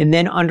 and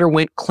then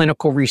underwent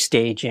clinical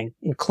restaging.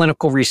 And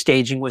clinical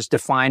restaging was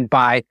defined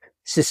by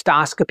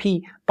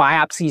cystoscopy,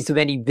 biopsies of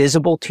any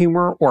visible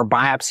tumor or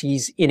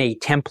biopsies in a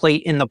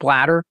template in the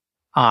bladder,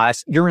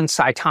 urine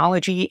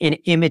cytology, and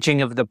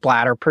imaging of the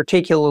bladder,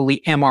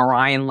 particularly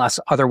MRI unless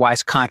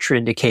otherwise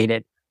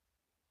contraindicated.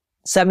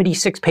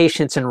 76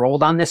 patients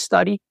enrolled on this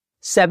study.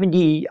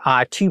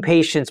 72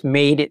 patients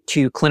made it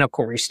to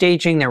clinical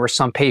restaging. There were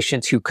some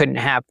patients who couldn't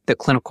have the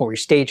clinical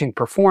restaging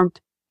performed.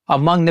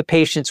 Among the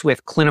patients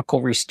with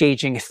clinical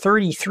restaging,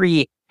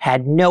 33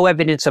 had no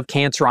evidence of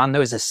cancer on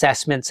those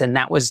assessments, and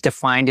that was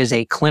defined as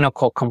a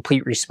clinical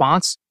complete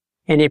response.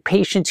 And in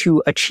patients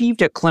who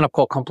achieved a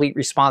clinical complete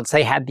response,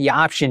 they had the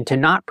option to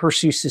not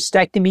pursue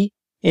cystectomy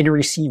and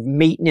receive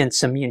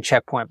maintenance immune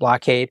checkpoint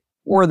blockade,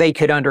 or they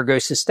could undergo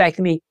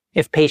cystectomy.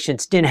 If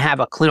patients didn't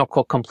have a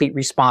clinical complete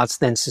response,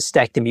 then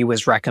cystectomy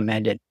was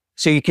recommended.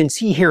 So you can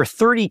see here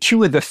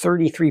 32 of the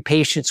 33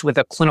 patients with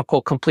a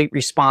clinical complete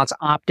response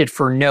opted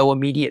for no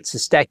immediate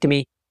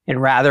cystectomy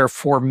and rather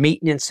for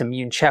maintenance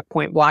immune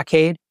checkpoint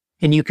blockade.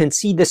 And you can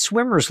see the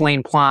swimmer's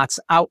lane plots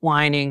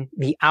outlining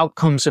the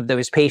outcomes of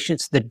those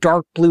patients. The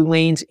dark blue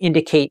lanes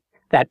indicate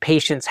that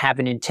patients have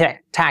an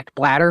intact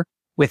bladder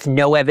with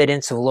no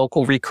evidence of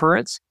local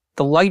recurrence.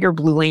 The lighter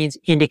blue lanes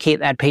indicate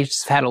that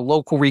patients have had a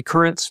local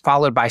recurrence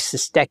followed by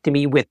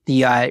cystectomy with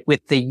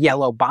the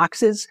yellow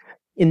boxes.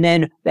 And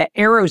then the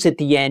arrows at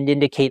the end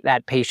indicate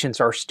that patients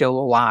are still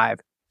alive.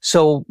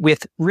 So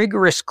with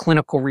rigorous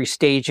clinical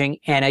restaging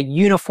and a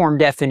uniform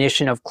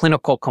definition of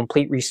clinical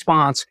complete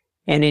response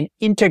and an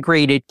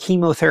integrated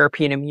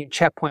chemotherapy and immune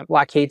checkpoint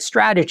blockade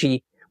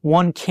strategy,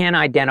 one can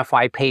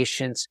identify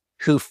patients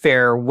who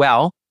fare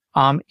well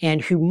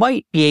and who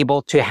might be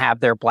able to have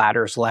their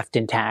bladders left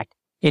intact.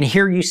 And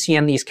here you see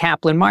on these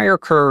Kaplan-Meier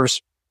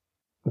curves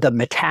the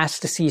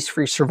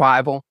metastases-free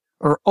survival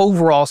or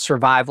overall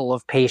survival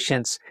of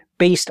patients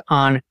based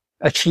on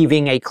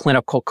achieving a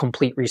clinical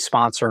complete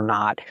response or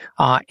not.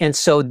 And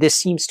so this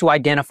seems to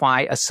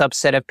identify a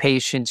subset of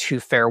patients who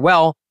fare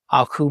well,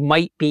 who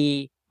might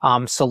be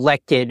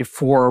selected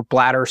for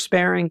bladder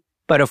sparing.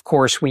 But of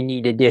course, we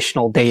need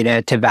additional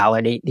data to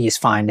validate these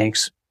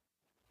findings.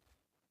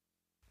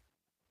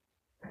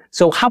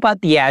 So how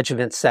about the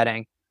adjuvant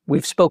setting?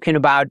 We've spoken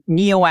about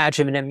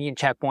neoadjuvant immune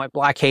checkpoint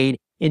blockade,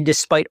 and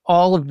despite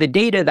all of the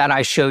data that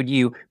I showed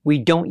you, we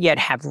don't yet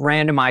have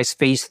randomized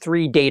phase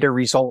 3 data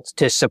results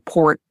to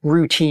support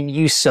routine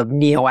use of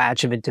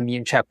neoadjuvant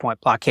immune checkpoint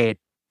blockade.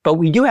 But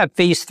we do have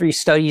phase 3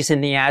 studies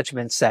in the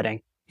adjuvant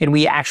setting, and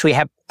we actually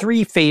have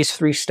 3 phase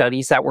 3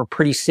 studies that were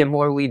pretty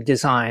similarly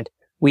designed.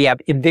 We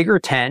have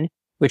IMvigor10,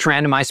 which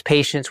randomized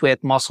patients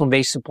with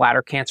muscle-invasive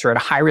bladder cancer at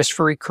high risk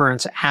for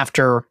recurrence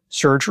after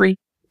surgery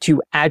to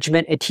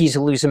adjuvant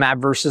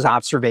atezolizumab versus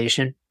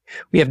observation.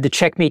 We have the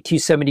Checkmate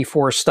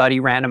 274 study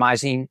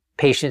randomizing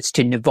patients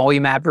to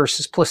nivolumab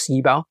versus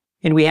placebo.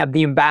 And we have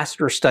the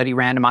Ambassador study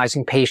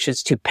randomizing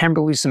patients to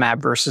pembrolizumab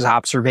versus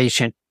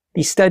observation.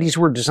 These studies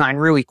were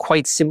designed really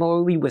quite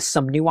similarly with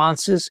some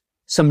nuances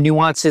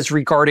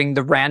regarding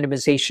the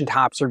randomization to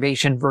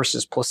observation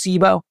versus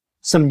placebo,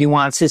 some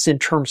nuances in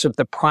terms of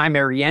the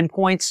primary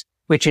endpoints,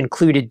 which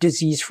included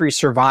disease-free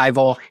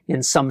survival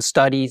in some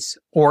studies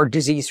or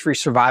disease-free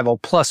survival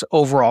plus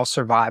overall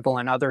survival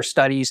in other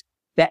studies.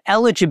 The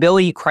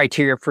eligibility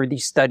criteria for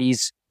these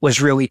studies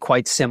was really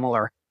quite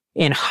similar.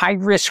 And high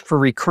risk for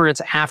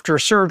recurrence after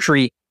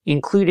surgery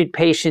included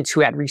patients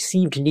who had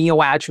received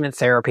neoadjuvant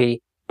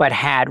therapy but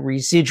had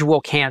residual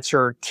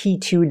cancer,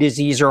 T2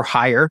 disease or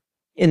higher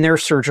in their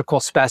surgical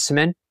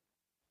specimen,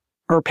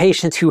 or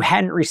patients who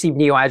hadn't received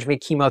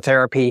neoadjuvant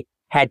chemotherapy,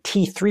 had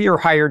T3 or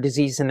higher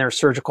disease in their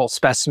surgical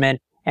specimen,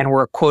 and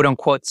were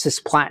quote-unquote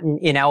cisplatin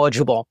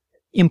ineligible.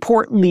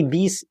 Importantly,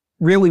 these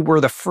really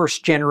were the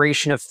first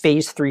generation of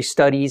phase 3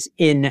 studies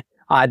in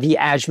the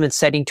adjuvant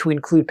setting to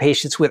include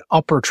patients with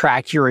upper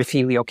tract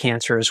urothelial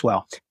cancer as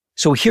well.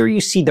 So here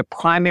you see the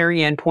primary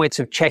endpoints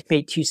of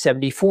Checkmate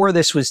 274.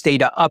 This was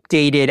data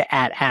updated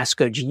at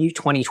ASCO GU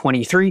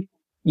 2023.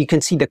 You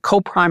can see the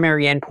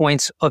co-primary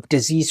endpoints of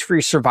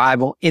disease-free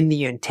survival in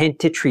the intent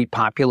to treat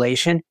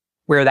population,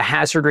 where the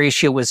hazard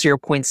ratio was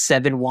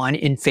 0.71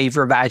 in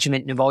favor of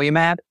adjuvant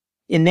nivolumab.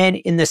 And then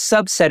in the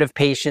subset of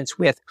patients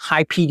with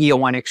high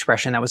PD-L1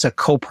 expression, that was a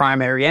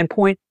co-primary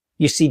endpoint,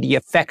 you see the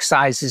effect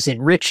size is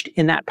enriched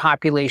in that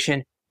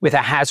population with a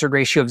hazard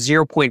ratio of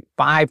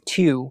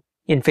 0.52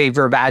 in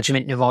favor of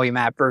adjuvant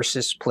nivolumab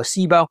versus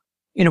placebo.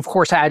 And of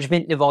course,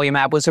 adjuvant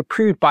nivolumab was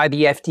approved by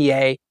the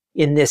FDA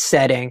in this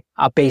setting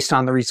based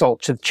on the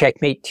results of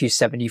Checkmate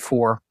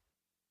 274.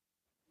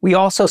 We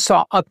also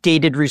saw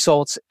updated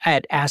results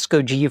at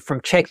ASCO GU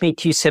from Checkmate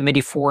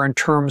 274 in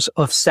terms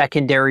of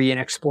secondary and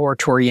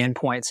exploratory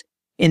endpoints.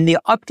 And the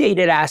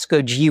updated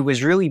ASCO GU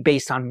was really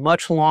based on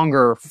much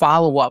longer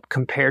follow-up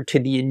compared to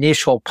the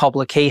initial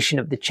publication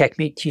of the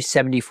Checkmate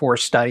 274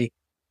 study.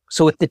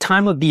 So at the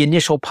time of the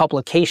initial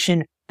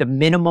publication, the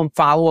minimum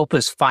follow-up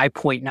was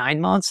 5.9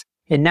 months,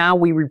 and now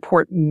we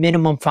report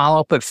minimum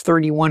follow-up of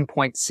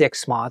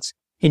 31.6 months.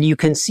 And you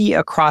can see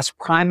across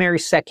primary,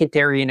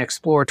 secondary, and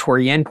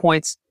exploratory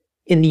endpoints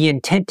in the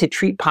intent to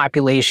treat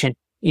population,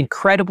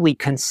 incredibly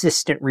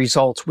consistent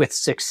results with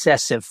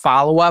successive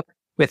follow-up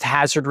with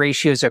hazard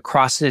ratios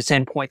across those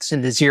endpoints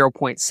in the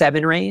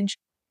 0.7 range.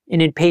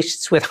 And in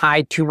patients with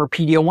high tumor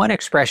PD-L1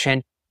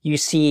 expression, you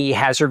see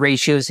hazard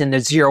ratios in the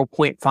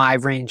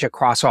 0.5 range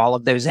across all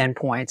of those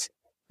endpoints.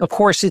 Of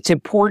course, it's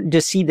important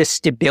to see the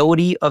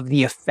stability of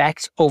the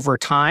effects over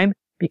time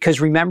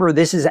because remember,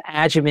 this is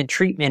adjuvant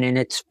treatment and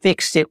it's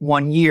fixed at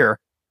 1 year.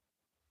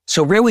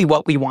 So really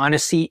what we want to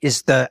see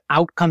is the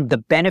outcome, the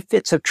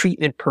benefits of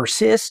treatment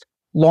persist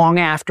long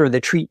after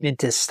the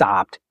treatment is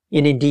stopped.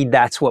 And indeed,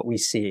 that's what we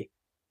see.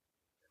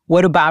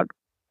 What about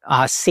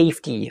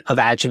safety of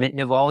adjuvant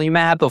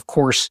nivolumab? Of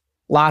course,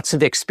 lots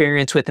of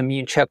experience with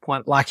immune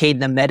checkpoint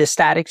blockade in the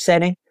metastatic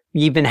setting.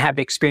 We even have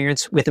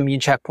experience with immune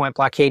checkpoint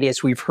blockade,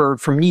 as we've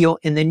heard from Neal,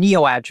 in the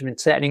neoadjuvant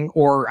setting,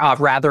 or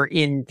rather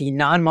in the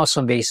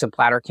non-muscle invasive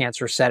bladder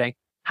cancer setting.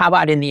 How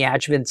about in the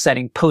adjuvant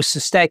setting?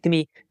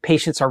 Post-cystectomy,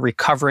 patients are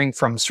recovering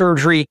from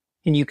surgery.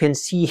 And you can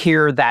see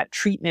here that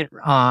treatment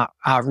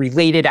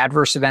related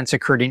adverse events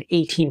occurred in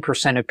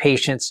 18% of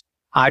patients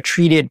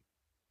treated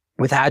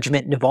with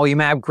adjuvant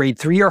nivolumab grade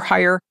 3 or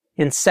higher,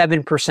 and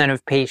 7%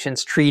 of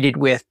patients treated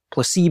with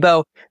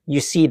placebo.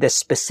 You see the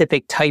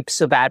specific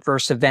types of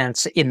adverse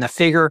events in the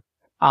figure,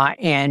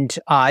 and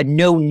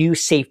no new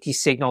safety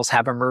signals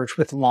have emerged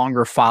with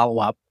longer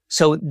follow-up.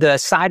 So the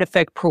side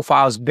effect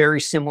profile is very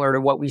similar to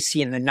what we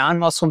see in the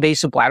non-muscle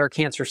invasive bladder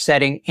cancer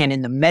setting and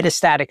in the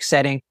metastatic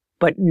setting,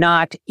 but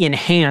not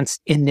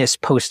enhanced in this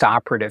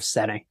post-operative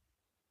setting.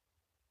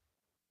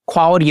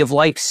 Quality of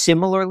life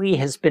similarly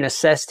has been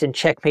assessed in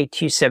Checkmate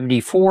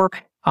 274,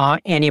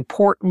 and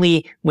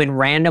importantly, when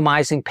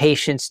randomizing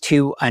patients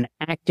to an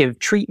active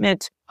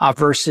treatment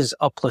versus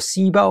a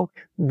placebo,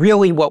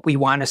 really what we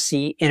want to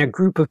see in a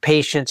group of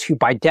patients who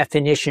by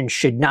definition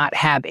should not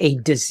have a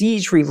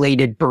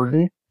disease-related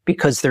burden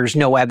because there's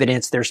no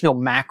evidence, there's no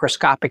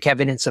macroscopic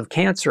evidence of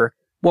cancer.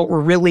 What we're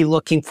really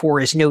looking for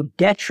is no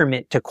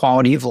detriment to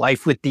quality of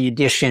life with the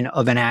addition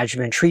of an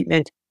adjuvant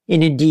treatment.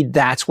 And indeed,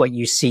 that's what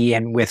you see,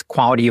 and with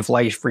quality of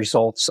life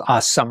results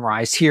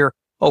summarized here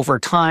over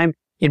time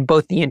in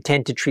both the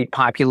intent to treat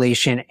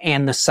population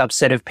and the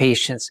subset of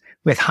patients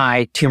with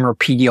high tumor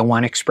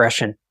PD-L1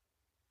 expression.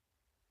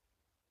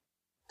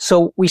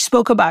 So we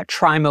spoke about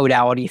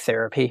trimodality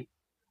therapy.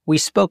 We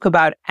spoke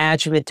about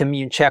adjuvant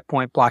immune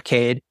checkpoint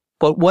blockade.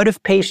 But what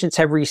if patients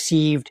have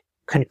received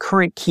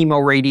concurrent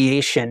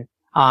chemoradiation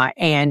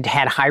and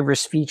had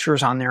high-risk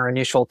features on their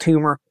initial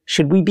tumor?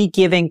 Should we be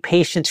giving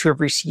patients who have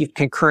received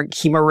concurrent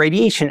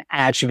chemoradiation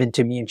adjuvant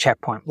immune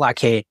checkpoint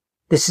blockade?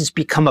 This has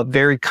become a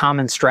very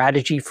common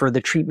strategy for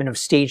the treatment of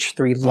stage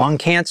 3 lung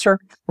cancer,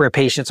 where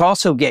patients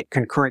also get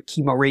concurrent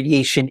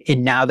chemoradiation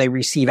and now they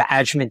receive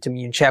adjuvant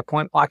immune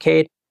checkpoint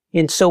blockade.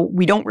 And so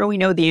we don't really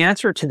know the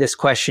answer to this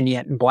question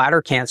yet in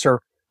bladder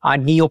cancer.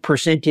 Neal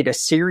presented a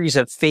series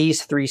of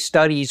phase 3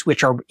 studies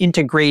which are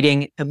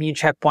integrating immune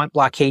checkpoint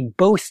blockade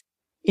both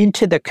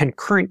into the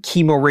concurrent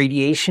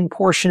chemoradiation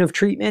portion of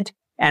treatment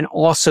and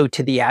also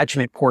to the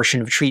adjuvant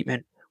portion of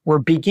treatment. We're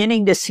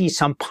beginning to see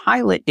some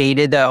pilot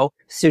data, though,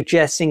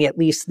 suggesting at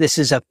least this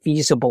is a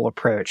feasible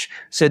approach.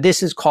 So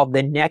this is called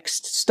the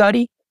NEXT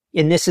study,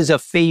 and this is a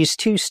phase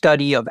 2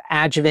 study of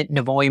adjuvant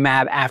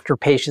nivolumab after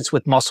patients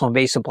with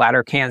muscle-invasive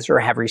bladder cancer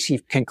have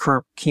received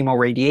concurrent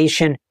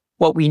chemoradiation.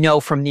 What we know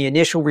from the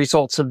initial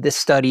results of this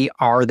study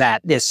are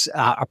that this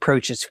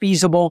approach is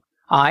feasible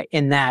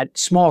in that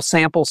small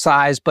sample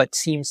size, but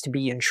seems to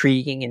be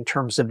intriguing in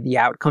terms of the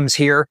outcomes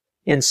here.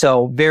 And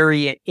so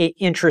very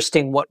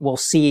interesting what we'll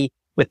see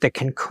with the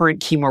concurrent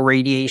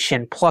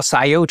chemoradiation plus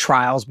IO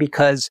trials,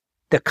 because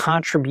the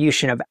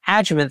contribution of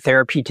adjuvant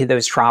therapy to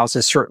those trials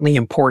is certainly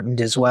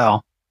important as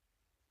well.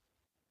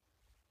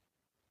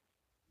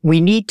 We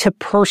need to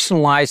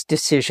personalize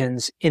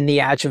decisions in the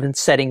adjuvant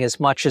setting as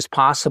much as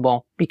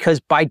possible, because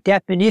by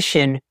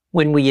definition,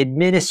 when we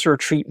administer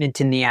treatment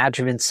in the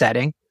adjuvant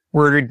setting,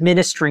 we're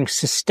administering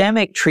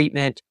systemic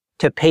treatment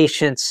to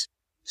patients,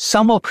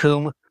 some of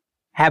whom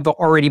have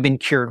already been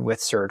cured with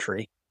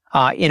surgery.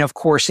 And of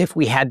course, if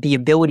we had the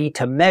ability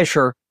to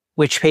measure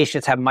which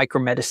patients have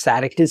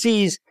micrometastatic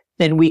disease,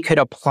 then we could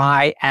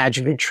apply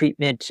adjuvant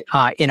treatment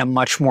in a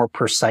much more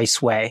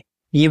precise way.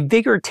 The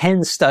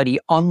IMvigor10 study,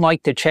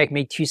 unlike the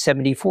Checkmate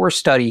 274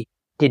 study,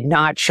 did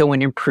not show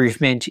an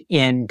improvement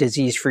in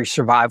disease-free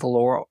survival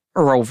or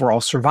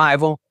overall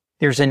survival.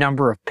 There's a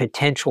number of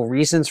potential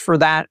reasons for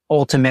that.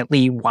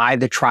 Ultimately, why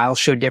the trials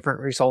show different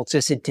results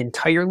isn't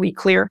entirely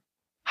clear.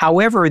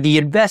 However, the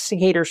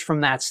investigators from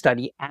that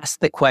study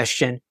asked the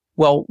question,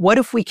 well, what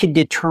if we could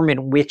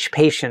determine which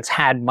patients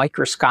had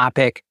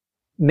microscopic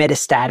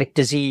metastatic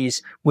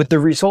disease? Would the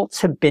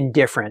results have been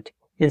different?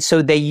 And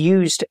so they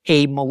used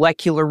a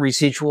molecular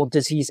residual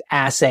disease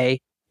assay.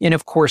 And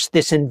of course,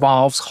 this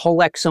involves whole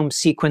exome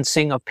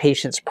sequencing of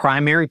patients'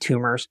 primary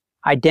tumors,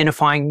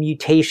 identifying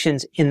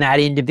mutations in that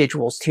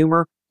individual's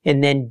tumor,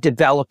 and then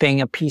developing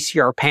a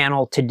PCR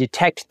panel to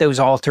detect those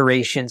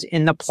alterations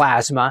in the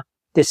plasma.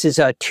 This is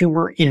a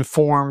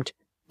tumor-informed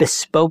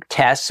bespoke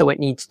test, so it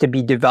needs to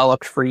be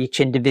developed for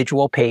each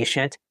individual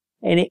patient.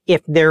 And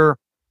if there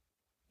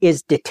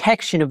is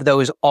detection of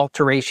those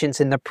alterations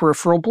in the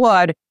peripheral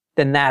blood,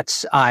 then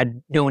that's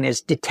known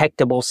as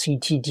detectable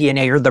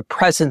ctDNA, or the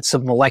presence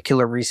of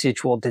molecular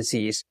residual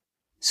disease.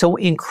 So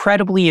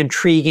incredibly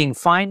intriguing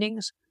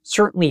findings,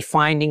 certainly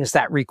findings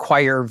that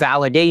require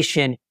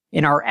validation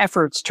in our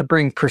efforts to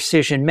bring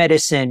precision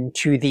medicine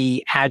to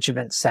the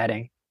adjuvant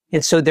setting.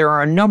 And so there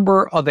are a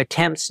number of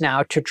attempts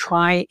now to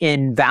try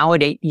and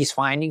validate these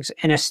findings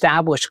and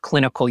establish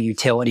clinical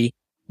utility.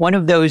 One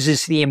of those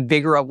is the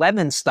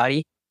IMvigor11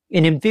 study.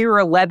 And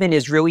IMvigor11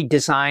 is really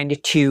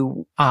designed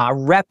to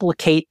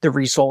replicate the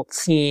results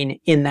seen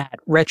in that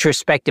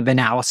retrospective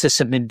analysis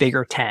of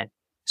IMvigor10.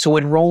 So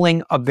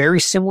enrolling a very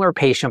similar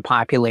patient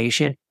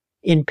population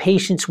in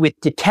patients with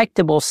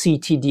detectable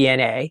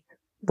ctDNA,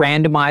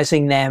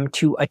 randomizing them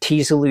to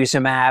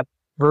atezolizumab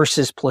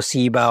versus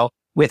placebo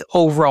with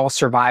overall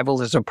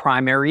survival as a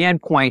primary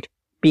endpoint,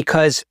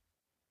 because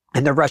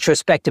And the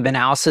retrospective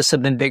analysis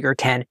of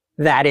IMvigor10,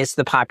 that is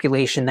the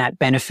population that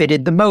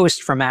benefited the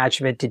most from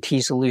adjuvant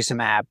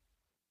atezolizumab.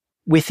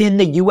 Within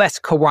the U.S.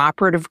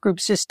 cooperative group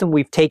system,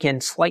 we've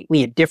taken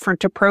slightly a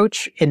different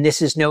approach, and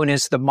this is known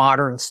as the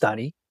MODERN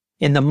study.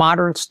 In the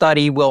MODERN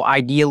study, we'll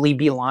ideally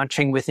be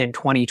launching within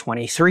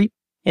 2023.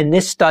 And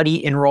this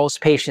study enrolls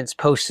patients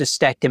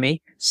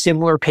post-cystectomy,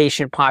 similar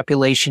patient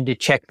population to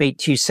Checkmate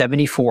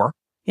 274,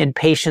 and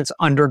patients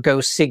undergo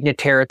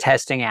Signatera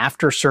testing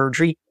after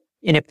surgery.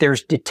 And if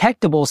there's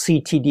detectable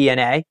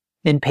ctDNA,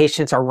 then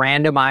patients are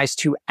randomized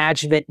to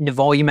adjuvant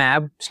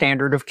nivolumab,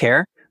 standard of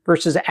care,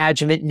 versus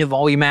adjuvant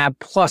nivolumab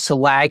plus a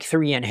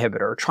LAG-3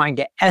 inhibitor, trying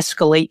to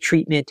escalate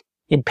treatment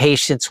in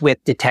patients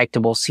with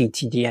detectable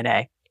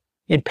ctDNA.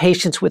 In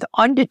patients with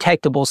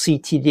undetectable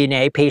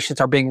ctDNA,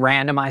 patients are being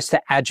randomized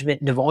to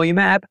adjuvant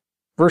nivolumab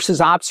versus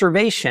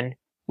observation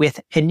with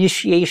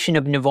initiation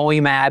of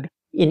nivolumab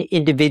in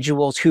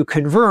individuals who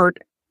convert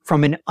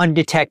from an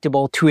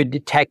undetectable to a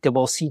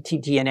detectable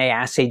ctDNA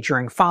assay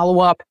during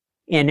follow-up,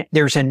 and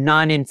there's a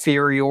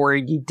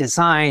non-inferiority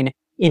design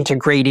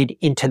integrated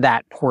into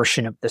that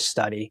portion of the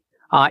study.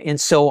 And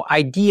so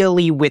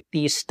ideally with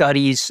these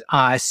studies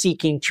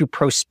seeking to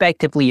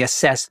prospectively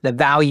assess the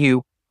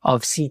value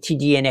of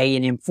ctDNA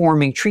in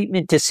informing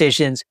treatment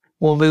decisions,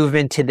 we'll move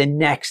into the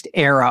next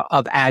era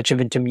of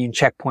adjuvant immune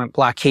checkpoint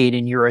blockade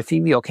in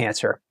urothelial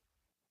cancer.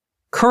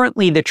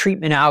 Currently, the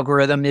treatment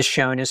algorithm is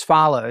shown as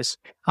follows.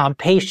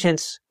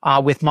 Patients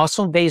with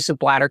muscle-invasive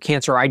bladder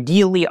cancer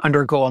ideally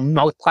undergo a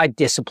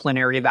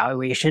multidisciplinary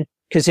evaluation,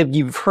 because if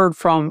you've heard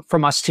from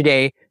us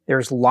today,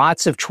 there's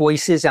lots of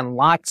choices and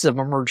lots of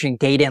emerging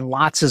data and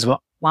lots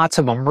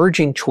of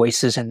emerging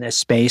choices in this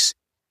space.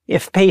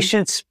 If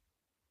patients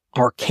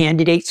are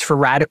candidates for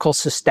radical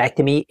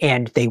cystectomy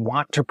and they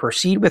want to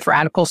proceed with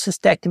radical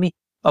cystectomy,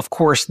 of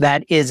course,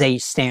 that is a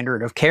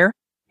standard of care.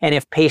 And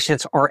if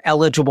patients are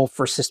eligible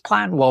for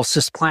cisplatin, well,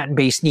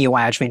 cisplatin-based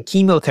neoadjuvant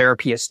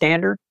chemotherapy is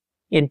standard.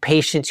 In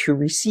patients who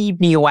receive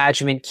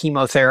neoadjuvant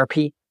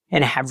chemotherapy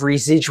and have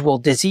residual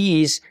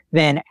disease,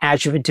 then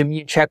adjuvant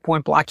immune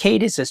checkpoint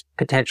blockade is a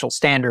potential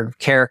standard of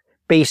care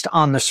based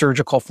on the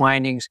surgical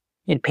findings.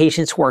 In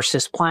patients who are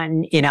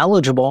cisplatin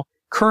ineligible,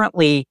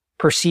 currently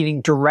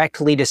proceeding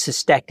directly to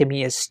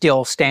cystectomy is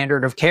still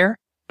standard of care,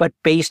 but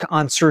based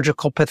on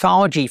surgical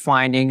pathology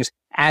findings,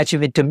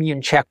 adjuvant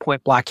immune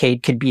checkpoint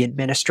blockade could be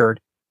administered.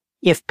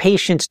 If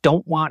patients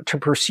don't want to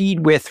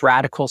proceed with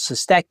radical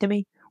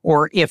cystectomy,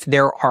 or if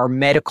there are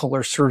medical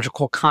or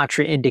surgical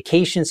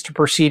contraindications to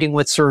proceeding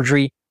with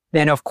surgery,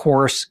 then of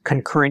course,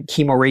 concurrent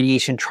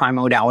chemoradiation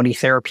trimodality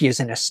therapy is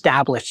an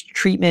established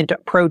treatment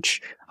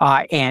approach,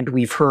 and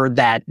we've heard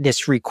that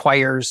this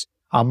requires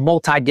a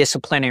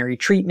multidisciplinary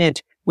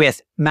treatment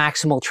with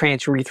maximal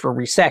transurethral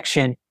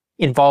resection,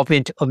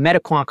 involvement of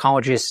medical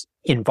oncologists,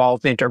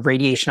 involvement of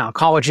radiation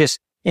oncologists.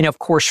 And of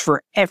course,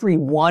 for every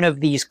one of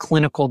these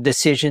clinical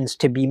decisions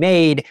to be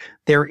made,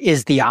 there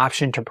is the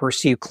option to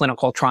pursue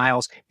clinical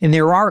trials. And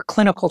there are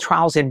clinical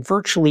trials in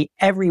virtually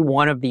every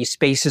one of these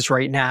spaces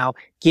right now,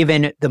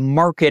 given the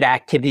market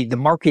activity, the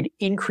market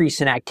increase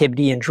in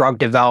activity in drug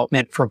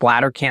development for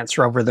bladder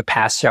cancer over the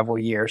past several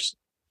years.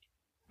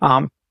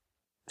 So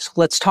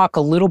let's talk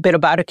a little bit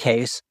about a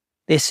case.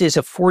 This is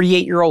a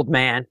 48-year-old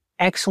man,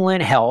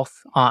 excellent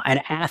health,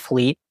 an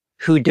athlete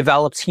who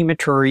develops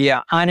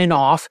hematuria on and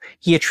off.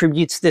 He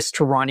attributes this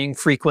to running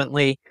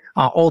frequently,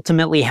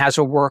 ultimately has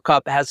a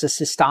workup, has a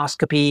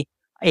cystoscopy,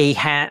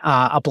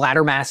 a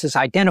bladder mass is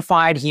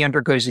identified. He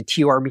undergoes a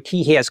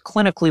TURBT. He has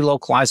clinically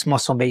localized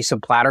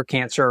muscle-invasive bladder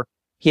cancer.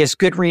 He has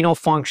good renal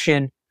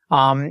function.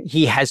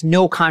 He has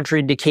no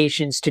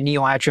contraindications to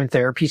neoadjuvant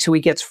therapy. So he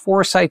gets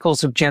 4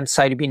 cycles of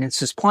gemcitabine and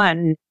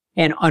cisplatin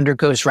and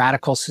undergoes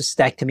radical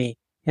cystectomy.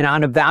 And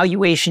on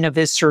evaluation of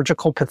his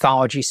surgical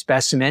pathology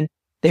specimen,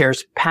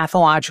 there's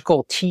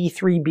pathological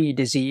T3B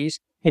disease,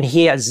 and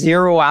he has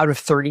 0 out of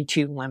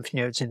 32 lymph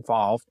nodes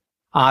involved.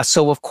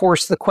 So of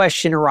course the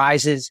question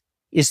arises,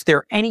 is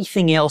there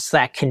anything else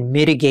that can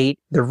mitigate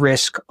the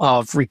risk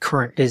of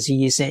recurrent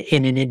disease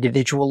in an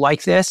individual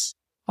like this?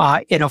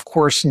 And of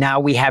course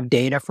now we have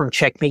data from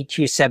Checkmate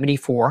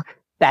 274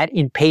 that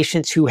in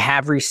patients who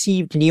have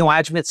received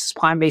neoadjuvant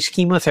cisplatin-based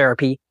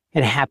chemotherapy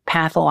and have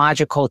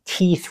pathological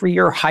T3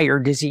 or higher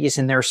disease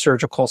in their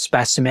surgical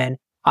specimen,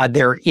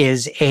 there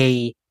is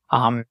a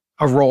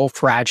role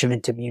for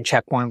adjuvant immune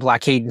checkpoint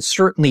blockade, and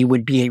certainly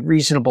would be a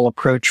reasonable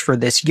approach for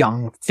this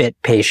young, fit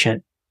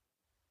patient.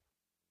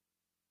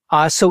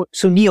 So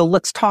Neal,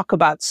 let's talk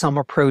about some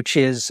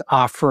approaches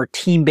for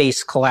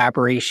team-based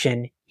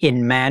collaboration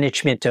in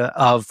management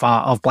of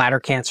bladder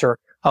cancer.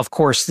 Of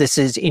course, this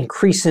is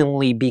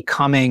increasingly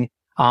becoming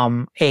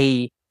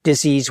a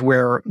disease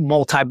where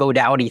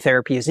multimodality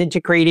therapy is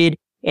integrated,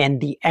 and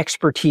the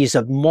expertise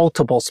of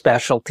multiple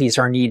specialties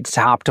are needed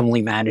to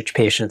optimally manage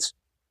patients.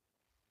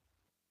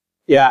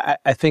 Yeah,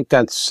 I think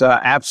that's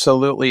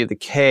absolutely the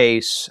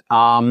case.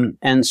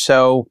 And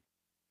so,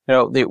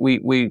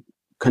 we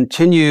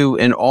continue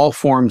in all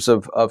forms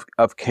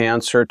of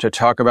cancer to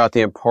talk about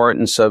the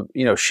importance of,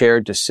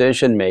 shared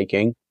decision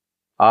making.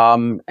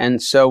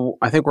 And so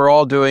I think we're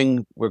all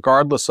doing,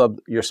 regardless of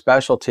your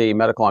specialty,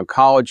 medical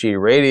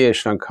oncology,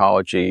 radiation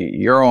oncology,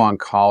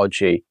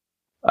 uro-oncology,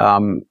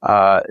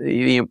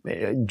 the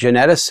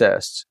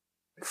geneticists,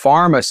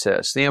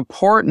 pharmacists, the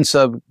importance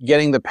of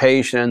getting the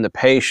patient and the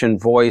patient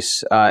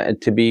voice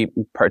to be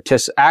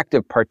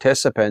active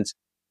participants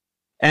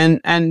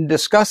and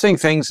discussing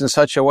things in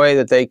such a way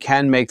that they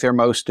can make their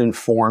most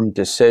informed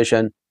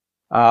decision.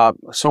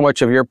 So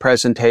much of your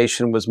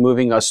presentation was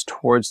moving us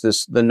towards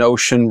the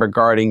notion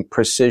regarding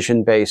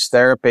precision-based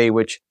therapy,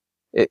 which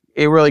it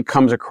really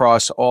comes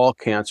across all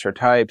cancer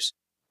types.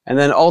 And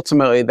then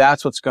ultimately,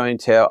 that's what's going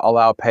to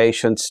allow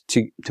patients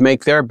to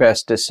make their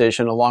best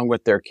decision along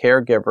with their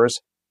caregivers.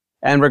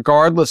 And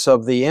regardless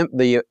of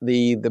the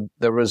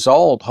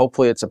result,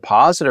 hopefully it's a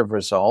positive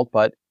result,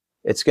 but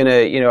it's going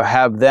to,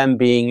 have them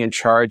being in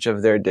charge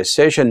of their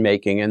decision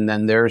making. And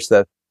then there's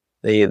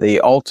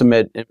the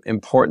ultimate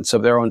importance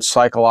of their own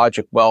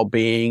psychological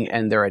well-being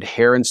and their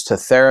adherence to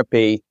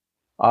therapy,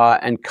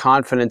 and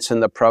confidence in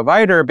the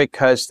provider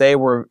because they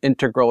were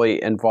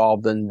integrally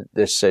involved in the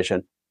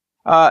decision.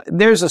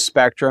 There's a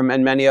spectrum,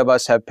 and many of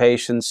us have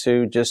patients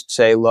who just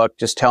say, look,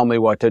 just tell me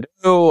what to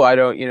do. I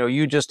don't,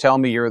 you just tell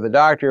me you're the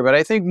doctor. But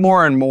I think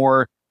more and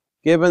more,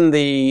 given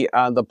the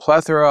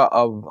plethora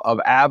of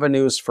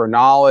avenues for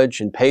knowledge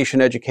and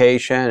patient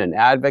education and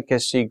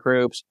advocacy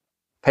groups,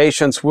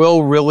 patients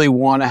will really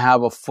want to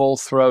have a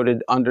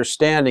full-throated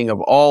understanding of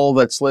all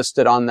that's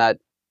listed on that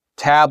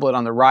tablet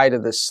on the right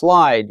of this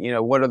slide.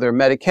 What are their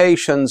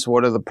medications?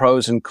 What are the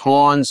pros and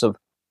cons of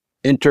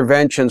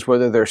interventions,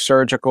 whether they're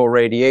surgical,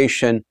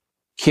 radiation,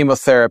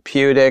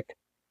 chemotherapeutic,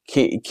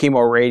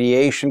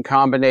 chemoradiation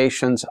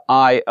combinations,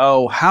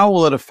 IO? How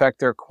will it affect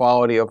their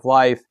quality of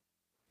life?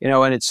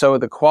 And it's so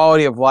the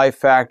quality of life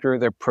factor,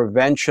 the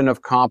prevention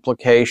of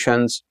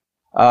complications,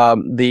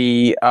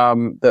 the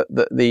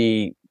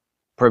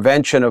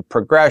prevention of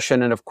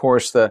progression, and of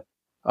course the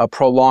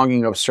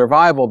prolonging of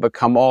survival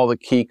become all the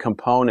key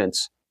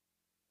components.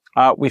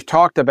 We've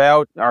talked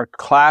about our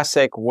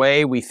classic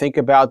way we think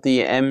about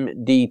the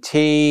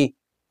MDT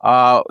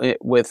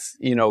with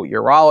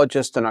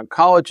urologists and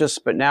oncologists,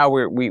 but now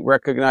we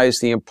recognize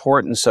the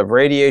importance of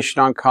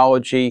radiation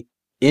oncology,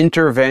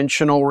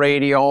 interventional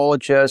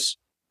radiologists,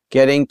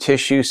 getting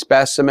tissue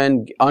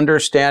specimen,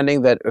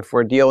 understanding that if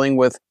we're dealing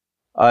with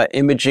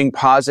imaging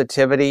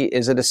positivity,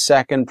 is it a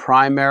second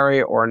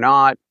primary or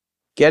not?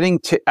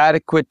 Getting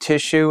adequate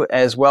tissue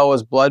as well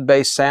as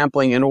blood-based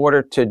sampling in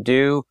order to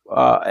do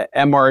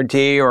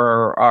MRD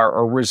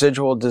or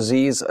residual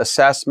disease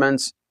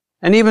assessments,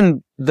 and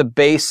even the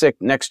basic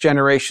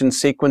next-generation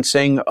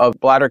sequencing of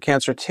bladder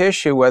cancer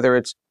tissue, whether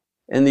it's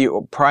in the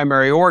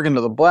primary organ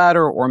of the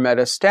bladder or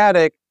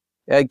metastatic,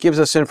 gives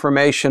us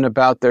information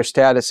about their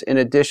status in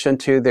addition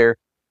to their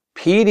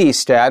PD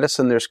status,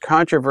 and there's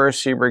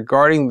controversy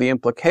regarding the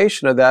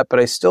implication of that, but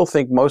I still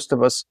think most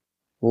of us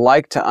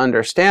like to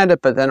understand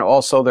it, but then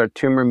also their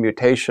tumor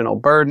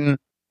mutational burden,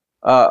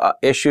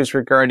 issues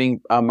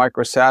regarding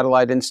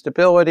microsatellite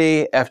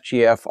instability,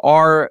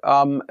 FGFR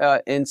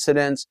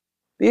incidence.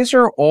 These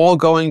are all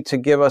going to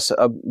give us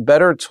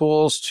better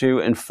tools to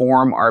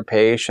inform our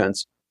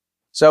patients.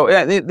 So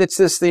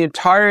it's the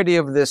entirety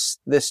of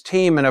this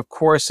team, and of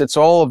course it's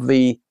all of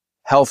the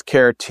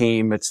healthcare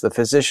team. It's the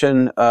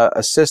physician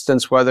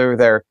assistants, whether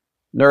they're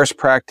nurse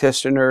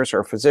practitioners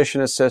or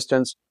physician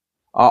assistants,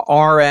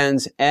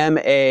 RNs,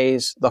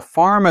 MAs, the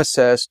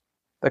pharmacist.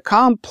 The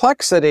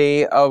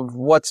complexity of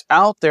what's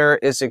out there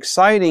is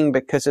exciting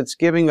because it's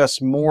giving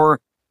us more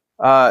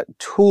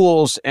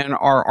tools in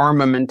our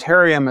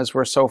armamentarium, as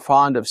we're so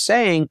fond of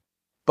saying,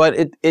 but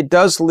it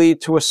does lead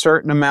to a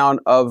certain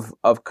amount of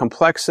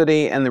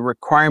complexity and the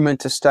requirement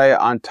to stay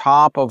on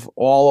top of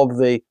all of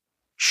the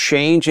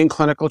changing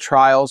clinical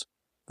trials,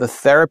 the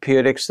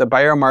therapeutics, the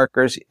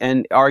biomarkers,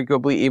 and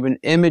arguably even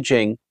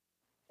imaging.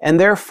 And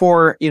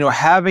therefore,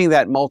 having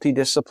that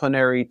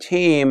multidisciplinary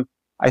team,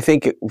 I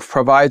think it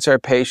provides our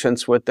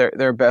patients with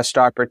their best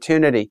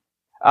opportunity.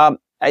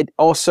 I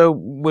also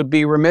would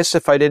be remiss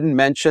if I didn't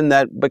mention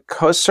that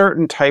because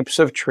certain types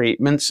of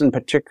treatments, and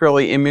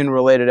particularly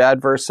immune-related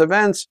adverse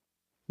events,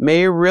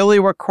 may really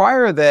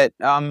require that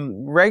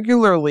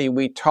regularly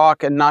we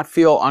talk and not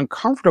feel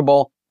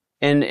uncomfortable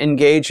in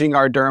engaging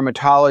our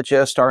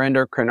dermatologist, our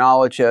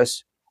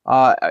endocrinologist,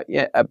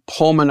 a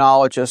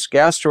pulmonologist,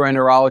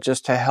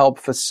 gastroenterologist to help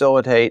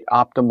facilitate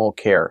optimal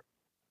care.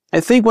 I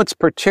think what's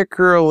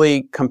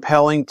particularly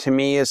compelling to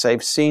me is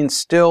I've seen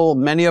still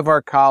many of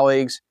our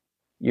colleagues,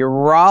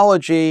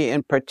 urology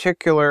in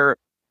particular,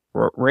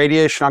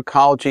 radiation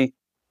oncology,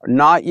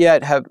 not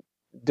yet have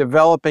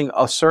developing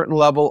a certain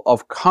level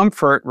of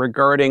comfort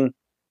regarding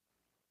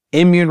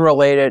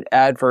immune-related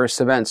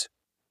adverse events,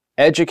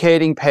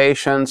 educating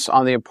patients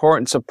on the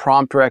importance of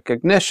prompt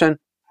recognition,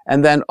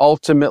 and then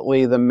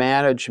ultimately the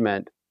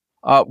management.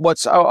 I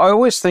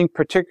always think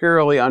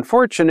particularly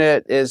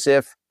unfortunate is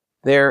if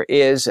there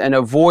is an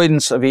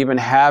avoidance of even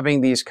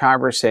having these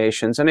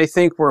conversations. And I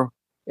think we're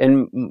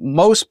in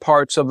most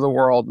parts of the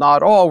world,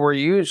 not all, where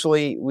you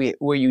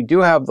do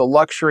have the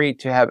luxury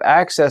to have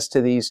access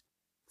to these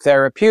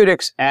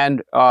therapeutics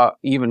and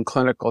even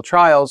clinical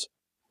trials,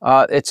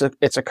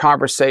 it's a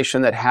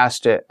conversation that has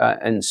to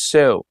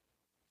ensue.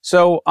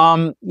 So,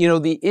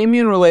 the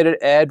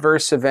immune-related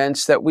adverse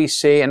events that we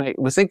see, and I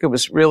think it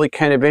was really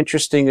kind of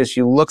interesting as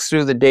you look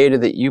through the data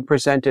that you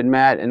presented,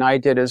 Matt, and I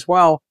did as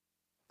well,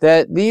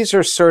 that these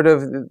are sort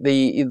of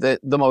the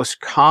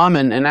most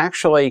common, and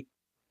actually,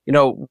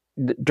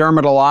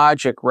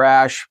 dermatologic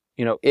rash,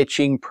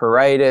 itching,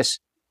 pruritus.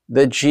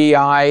 The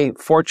GI,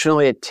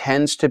 fortunately, it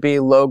tends to be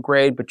low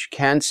grade, but you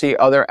can see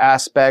other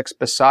aspects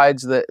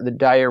besides the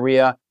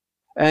diarrhea,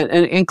 and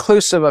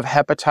inclusive of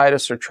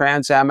hepatitis or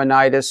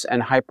transaminitis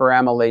and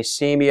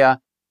hyperamylasemia.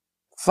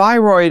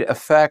 Thyroid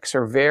effects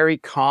are very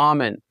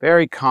common,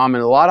 very common.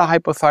 A lot of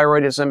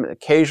hypothyroidism,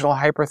 occasional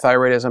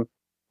hyperthyroidism.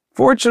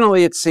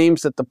 Fortunately, it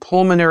seems that the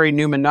pulmonary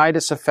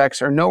pneumonitis effects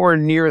are nowhere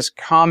near as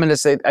common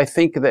as I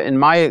think that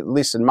at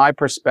least in my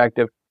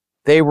perspective,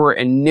 they were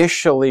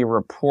initially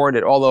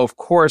reported. Although, of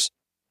course,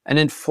 an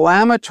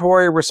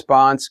inflammatory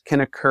response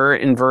can occur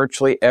in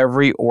virtually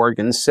every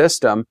organ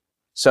system.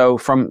 So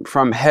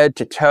from head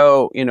to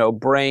toe,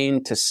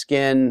 brain to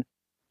skin,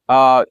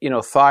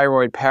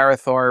 thyroid,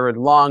 parathyroid,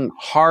 lung,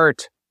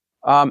 heart.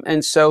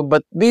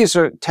 But these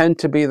tend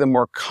to be the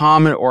more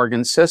common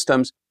organ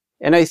systems.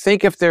 And I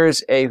think if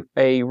there's a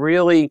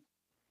really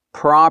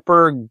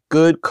proper,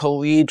 good,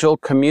 collegial,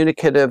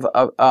 communicative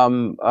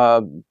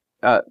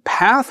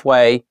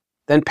pathway,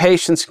 then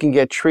patients can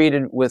get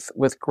treated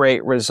with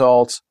great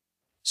results.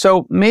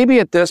 So maybe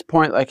at this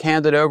point,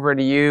 hand it over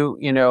to you,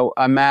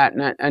 Matt,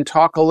 and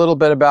talk a little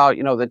bit about,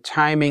 the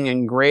timing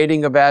and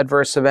grading of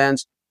adverse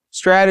events,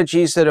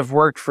 strategies that have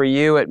worked for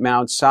you at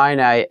Mount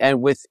Sinai,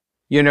 and with,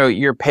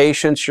 your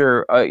patients,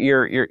 your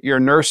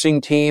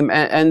nursing team,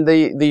 and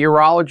the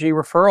urology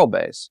referral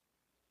base.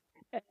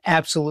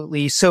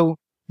 Absolutely. So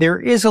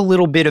there is a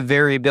little bit of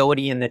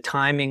variability in the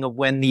timing of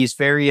when these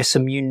various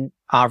immune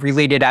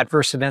related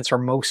adverse events are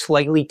most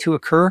likely to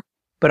occur.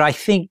 But I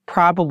think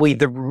probably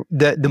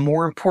the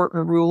more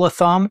important rule of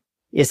thumb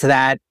is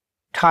that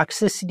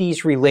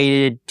toxicities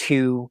related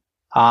to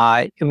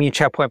immune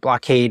checkpoint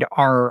blockade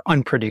are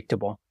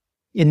unpredictable.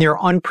 And they're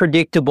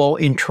unpredictable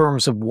in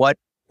terms of what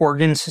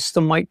organ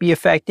system might be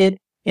affected,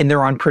 and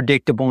they're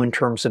unpredictable in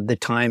terms of the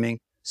timing.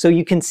 So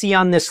you can see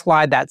on this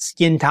slide that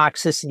skin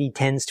toxicity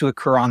tends to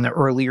occur on the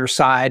earlier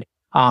side.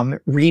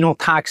 Renal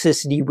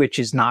toxicity, which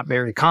is not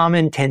very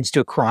common, tends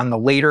to occur on the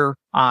later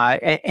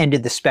end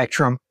of the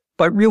spectrum.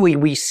 But really,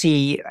 we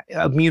see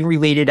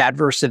immune-related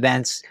adverse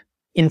events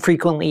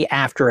infrequently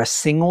after a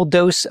single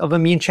dose of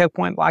immune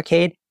checkpoint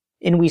blockade.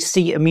 And we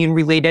see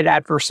immune-related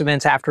adverse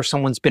events after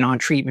someone's been on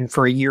treatment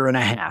for a year and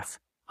a half.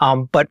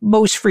 But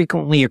most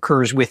frequently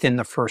occurs within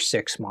the first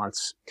 6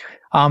 months.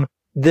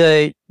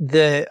 The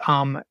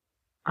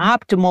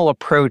optimal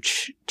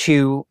approach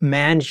to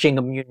managing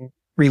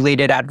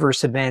immune-related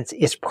adverse events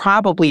is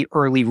probably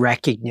early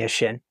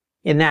recognition.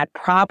 And that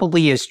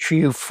probably is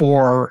true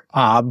for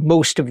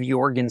most of the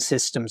organ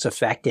systems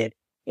affected.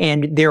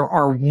 And there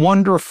are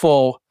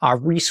wonderful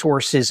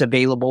resources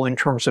available in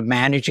terms of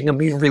managing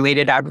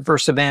immune-related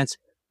adverse events.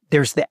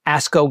 There's the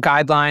ASCO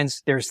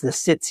guidelines. There's the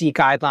SITC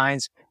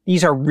guidelines.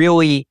 These are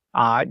really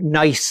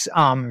nice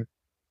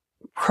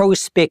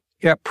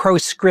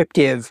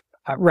proscriptive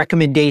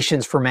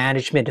recommendations for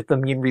management of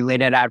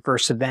immune-related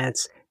adverse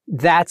events.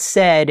 That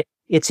said,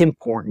 it's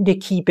important to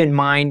keep in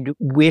mind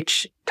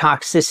which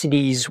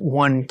toxicities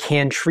one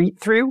can treat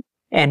through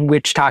and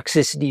which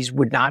toxicities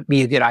would not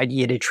be a good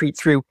idea to treat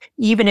through.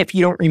 Even if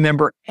you don't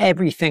remember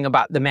everything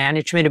about the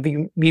management of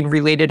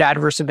immune-related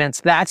adverse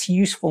events, that's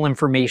useful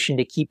information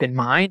to keep in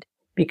mind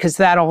because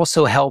that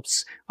also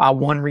helps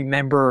one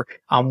remember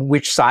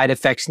which side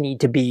effects need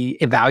to be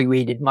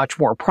evaluated much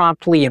more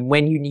promptly and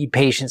when you need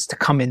patients to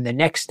come in the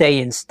next day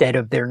instead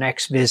of their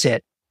next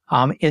visit.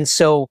 And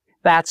so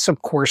that's,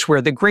 of course, where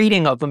the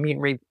grading of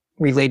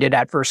immune-related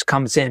adverse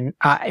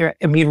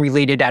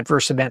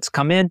events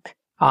come in.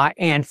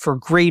 And for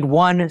grade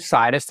 1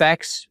 side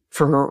effects,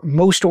 for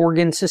most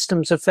organ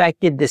systems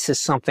affected, this is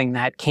something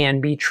that can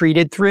be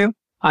treated through.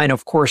 And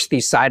of course,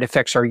 these side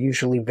effects are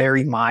usually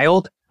very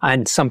mild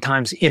and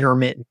sometimes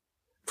intermittent.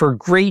 For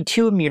grade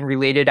 2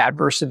 immune-related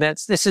adverse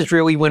events, this is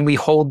really when we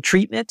hold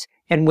treatment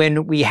and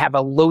when we have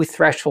a low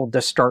threshold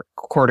to start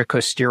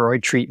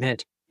corticosteroid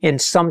treatment. And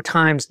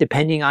sometimes,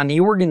 depending on the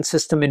organ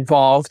system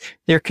involved,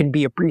 there can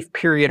be a brief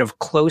period of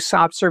close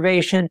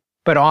observation,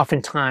 but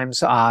oftentimes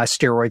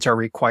steroids are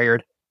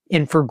required.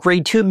 And for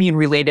grade 2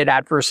 immune-related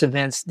adverse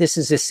events, this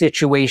is a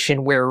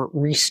situation where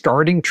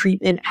restarting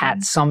treatment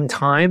at some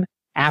time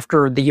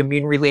after the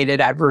immune-related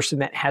adverse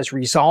event has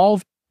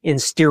resolved and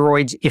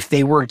steroids, if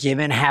they were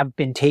given, have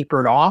been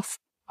tapered off,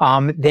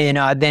 then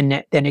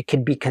it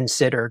can be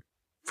considered.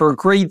 For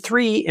grade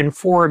 3 and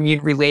 4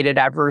 immune-related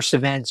adverse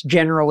events,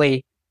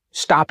 generally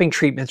stopping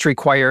treatment's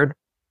required,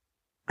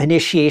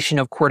 initiation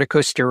of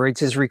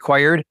corticosteroids is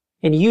required,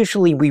 and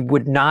usually we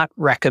would not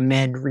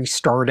recommend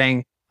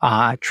restarting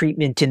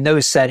treatment in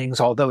those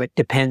settings, although it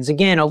depends,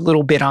 again, a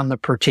little bit on the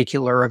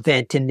particular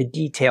event and the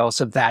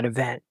details of that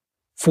event.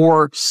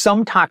 For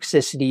some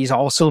toxicities,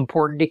 also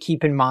important to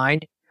keep in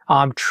mind,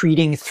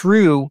 treating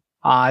through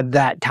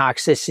that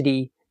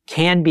toxicity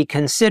can be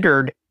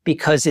considered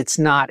because it's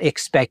not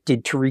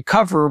expected to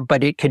recover,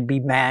 but it could be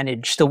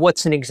managed. So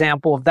what's an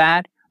example of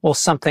that? Well,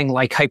 something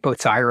like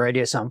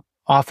hypothyroidism.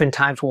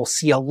 Oftentimes we'll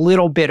see a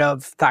little bit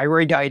of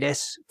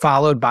thyroiditis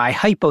followed by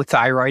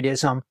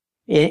hypothyroidism.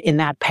 In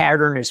that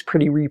pattern is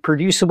pretty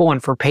reproducible.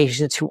 And for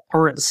patients who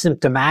aren't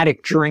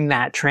symptomatic during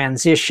that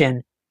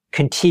transition,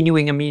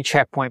 continuing immune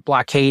checkpoint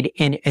blockade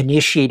and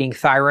initiating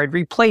thyroid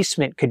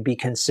replacement could be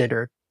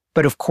considered.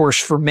 But of course,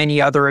 for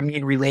many other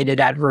immune-related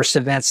adverse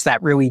events,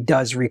 that really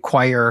does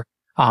require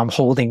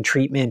holding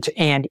treatment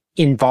and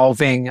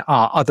involving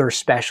other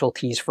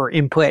specialties for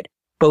input,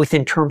 both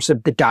in terms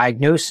of the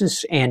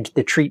diagnosis and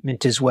the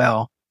treatment as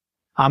well.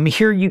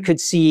 Here you could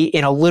see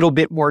in a little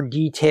bit more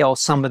detail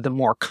some of the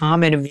more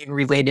common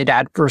immune-related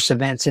adverse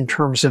events in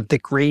terms of the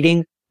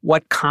grading,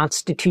 what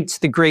constitutes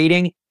the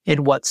grading,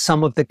 and what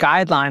some of the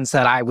guidelines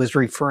that I was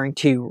referring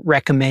to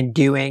recommend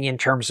doing in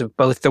terms of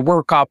both the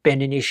workup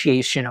and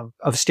initiation of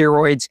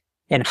steroids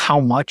and how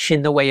much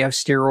in the way of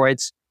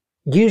steroids.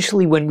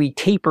 Usually when we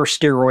taper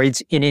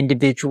steroids in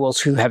individuals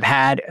who have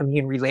had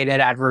immune-related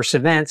adverse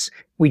events,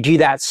 we do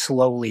that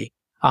slowly.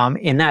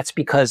 And that's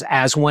because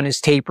as one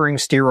is tapering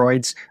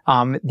steroids,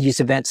 these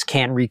events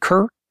can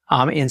recur.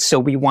 And so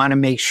we want to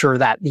make sure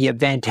that the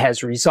event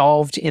has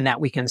resolved and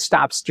that we can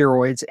stop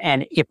steroids.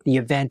 And if the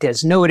event,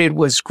 as noted,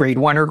 was grade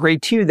 1 or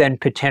grade 2, then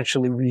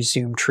potentially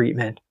resume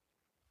treatment.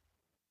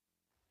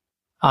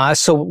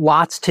 So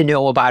lots to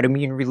know about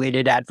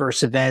immune-related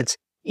adverse events.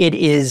 It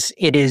is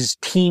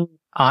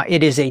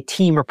a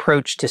team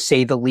approach, to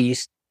say the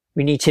least.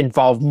 We need to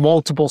involve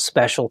multiple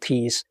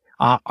specialties.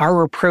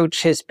 Our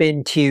approach has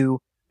been to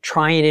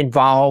try and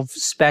involve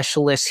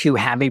specialists who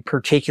have a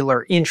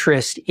particular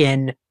interest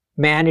in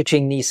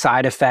managing these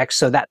side effects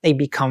so that they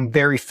become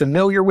very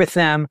familiar with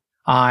them.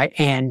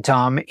 And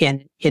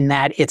in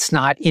that it's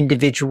not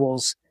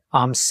individuals,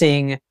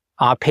 seeing,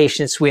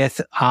 patients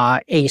with,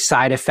 a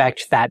side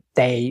effect that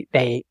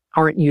they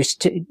aren't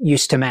used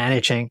to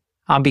managing.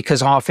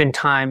 Because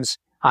oftentimes,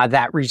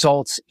 that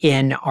results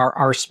in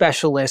our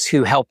specialists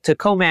who help to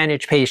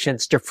co-manage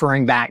patients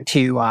deferring back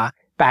to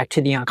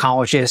the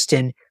oncologist.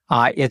 And,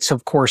 it's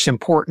of course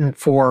important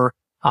for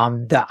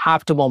the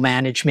optimal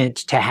management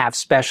to have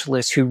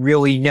specialists who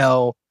really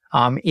know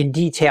in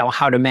detail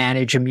how to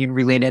manage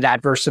immune-related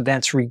adverse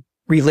events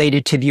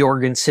related to the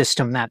organ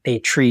system that they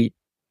treat.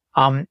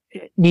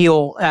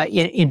 Neal,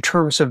 in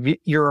terms of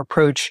your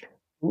approach,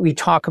 we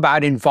talk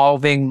about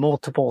involving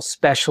multiple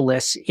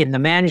specialists in the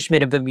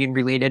management of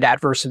immune-related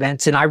adverse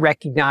events, and I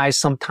recognize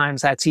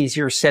sometimes that's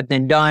easier said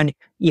than done.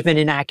 Even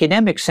in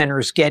academic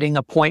centers, getting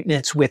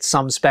appointments with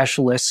some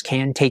specialists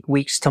can take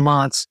weeks to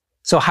months.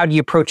 So how do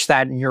you approach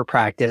that in your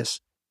practice?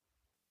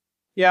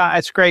 Yeah,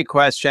 it's a great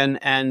question.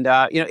 And,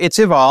 it's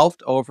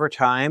evolved over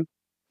time.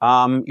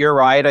 You're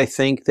right. I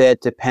think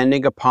that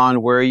depending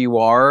upon where you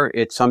are,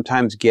 it's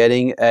sometimes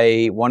getting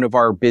one of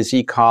our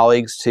busy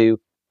colleagues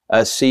to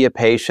see a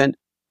patient.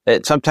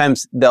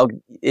 Sometimes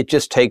it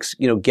just takes,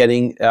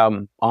 getting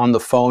on the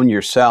phone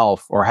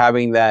yourself or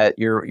having that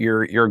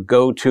your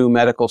go-to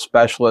medical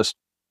specialist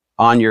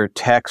on your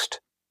text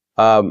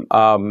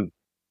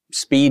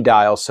speed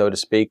dial, so to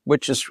speak,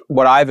 which is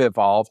what I've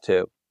evolved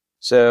to.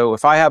 So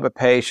if I have a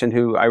patient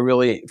who I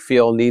really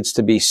feel needs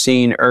to be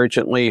seen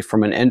urgently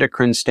from an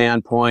endocrine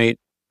standpoint,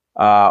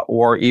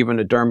 or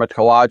even a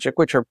dermatologic,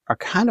 which are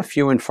kind of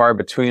few and far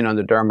between on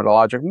the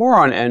dermatologic, more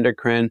on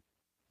endocrine,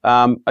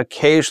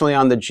 occasionally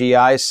on the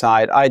GI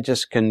side, I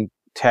just can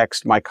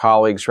text my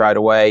colleagues right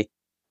away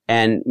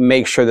and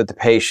make sure that the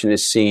patient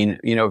is seen,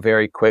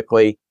 very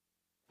quickly.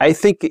 I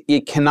think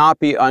it cannot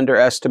be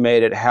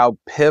underestimated how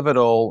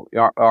pivotal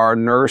our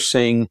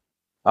nursing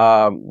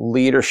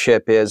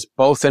leadership is,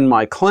 both in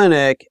my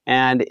clinic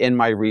and in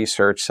my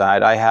research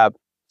side. I have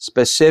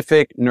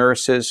specific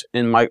nurses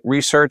in my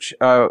research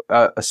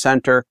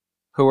center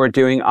who are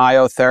doing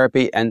IO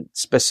therapy and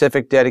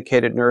specific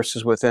dedicated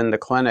nurses within the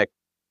clinic.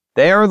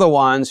 They are the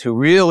ones who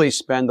really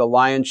spend the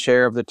lion's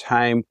share of the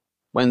time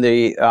when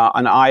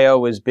an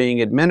IO is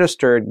being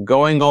administered,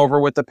 going over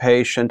with the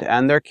patient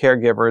and their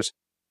caregivers.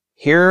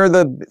 Here are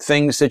the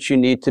things that you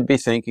need to be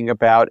thinking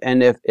about.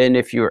 And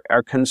if you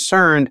are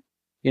concerned,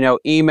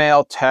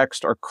 email,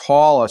 text, or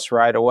call us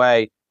right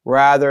away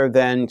rather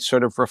than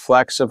sort of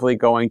reflexively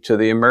going to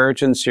the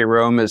emergency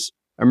room, as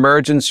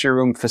emergency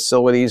room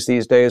facilities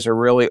these days are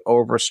really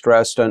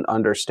overstressed and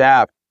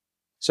understaffed.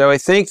 So I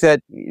think that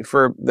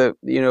for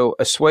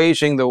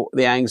assuaging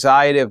the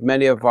anxiety of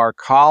many of our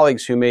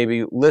colleagues who may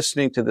be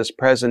listening to this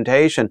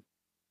presentation,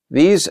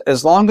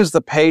 as long as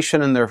the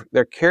patient and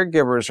their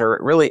caregivers are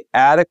really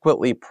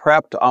adequately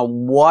prepped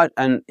on what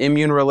an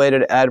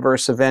immune-related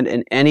adverse event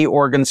in any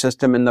organ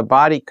system in the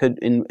body could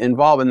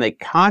involve, and they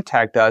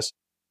contact us,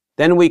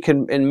 then we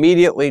can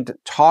immediately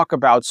talk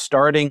about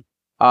starting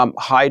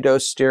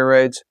high-dose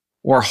steroids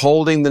or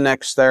holding the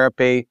next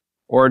therapy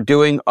or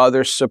doing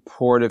other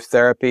supportive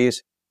therapies.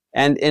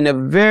 And in a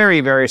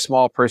very, very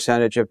small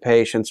percentage of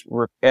patients,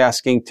 we're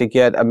asking to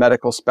get a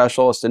medical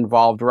specialist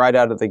involved right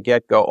out of the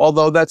get-go,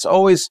 although that's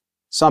always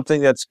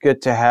something that's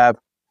good to have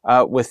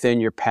within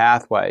your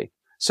pathway.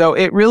 So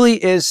it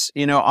really is,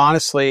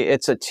 honestly,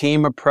 it's a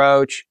team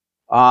approach.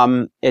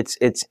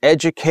 It's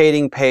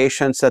educating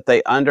patients that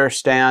they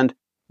understand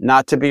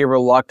not to be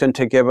reluctant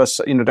to give us,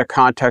 to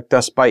contact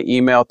us by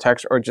email,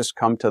 text, or just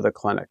come to the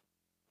clinic.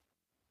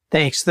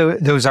 Thanks.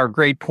 Those are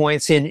great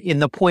points. In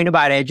the point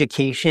about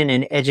education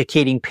and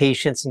educating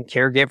patients and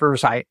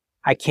caregivers,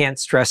 I can't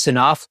stress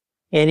enough.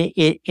 And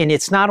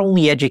it's not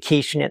only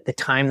education at the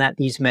time that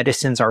these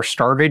medicines are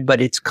started,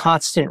 but it's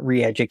constant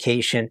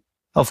re-education.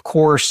 Of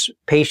course,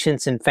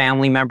 patients and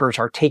family members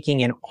are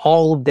taking in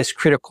all of this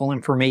critical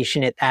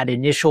information at that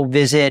initial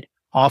visit,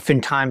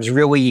 oftentimes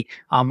really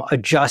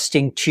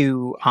adjusting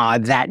to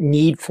that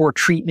need for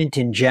treatment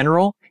in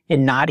general,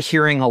 and not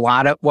hearing a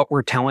lot of what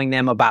we're telling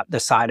them about the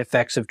side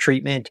effects of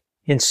treatment.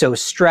 And so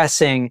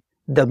stressing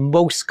the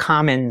most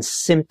common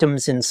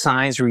symptoms and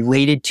signs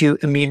related to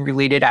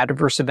immune-related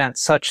adverse events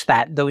such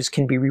that those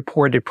can be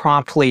reported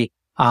promptly,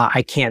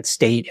 I can't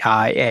state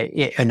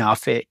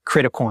enough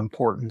critical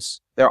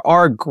importance. There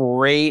are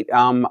great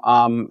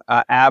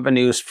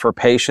avenues for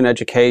patient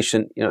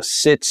education,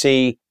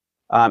 SITC,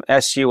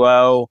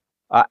 SUO,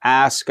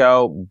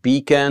 ASCO,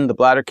 Beacon, the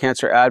Bladder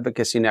Cancer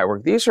Advocacy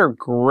Network. These are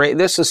great.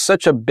 This is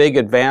such a big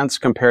advance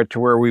compared to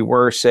where we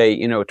were,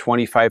 say,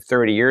 25,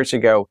 30 years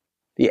ago.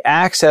 The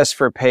access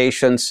for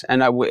patients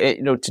and,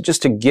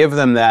 to give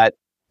them that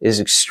is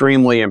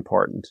extremely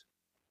important.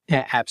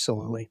 Yeah,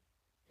 absolutely.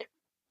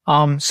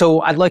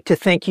 So I'd like to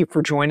thank you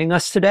for joining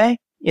us today.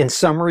 In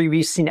summary,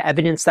 we've seen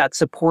evidence that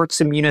supports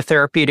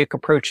immunotherapeutic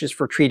approaches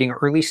for treating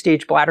early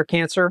stage bladder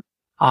cancer,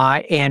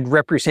 and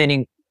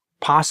representing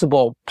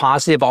possible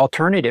positive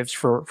alternatives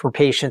for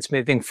patients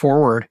moving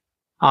forward.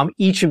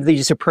 Each of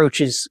these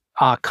approaches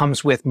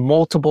comes with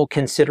multiple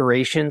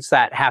considerations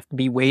that have to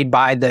be weighed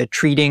by the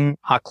treating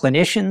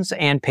clinicians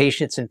and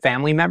patients and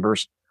family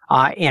members,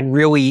 and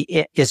really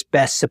it is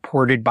best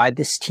supported by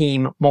this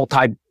team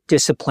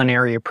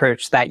multidisciplinary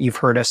approach that you've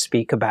heard us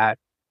speak about.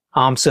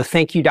 So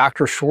thank you,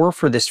 Dr. Shore,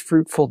 for this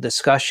fruitful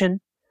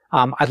discussion.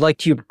 I'd like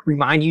to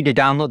remind you to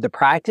download the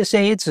practice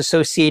aids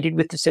associated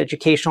with this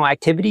educational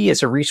activity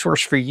as a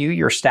resource for you,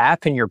 your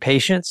staff, and your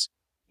patients.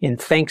 And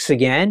thanks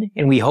again.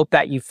 And we hope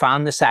that you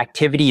found this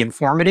activity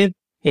informative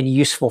and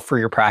useful for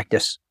your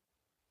practice.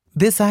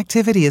 This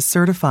activity is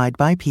certified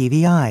by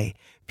PVI,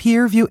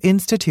 Peer Review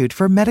Institute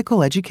for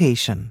Medical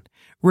Education.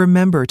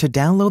 Remember to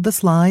download the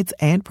slides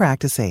and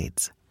practice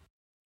aids.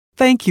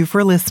 Thank you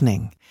for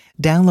listening.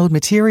 Download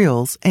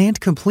materials and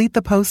complete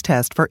the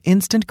post-test for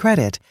instant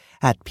credit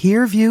at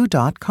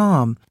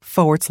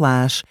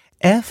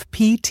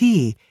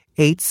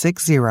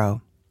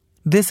peerview.com/FPT860.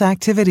 This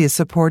activity is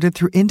supported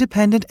through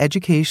independent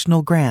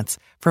educational grants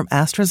from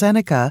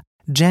AstraZeneca,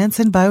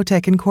 Janssen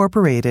Biotech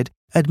Incorporated,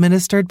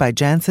 administered by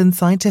Janssen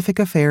Scientific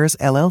Affairs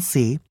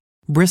LLC,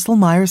 Bristol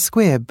Myers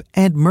Squibb,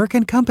 and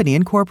Merck & Company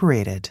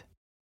Incorporated.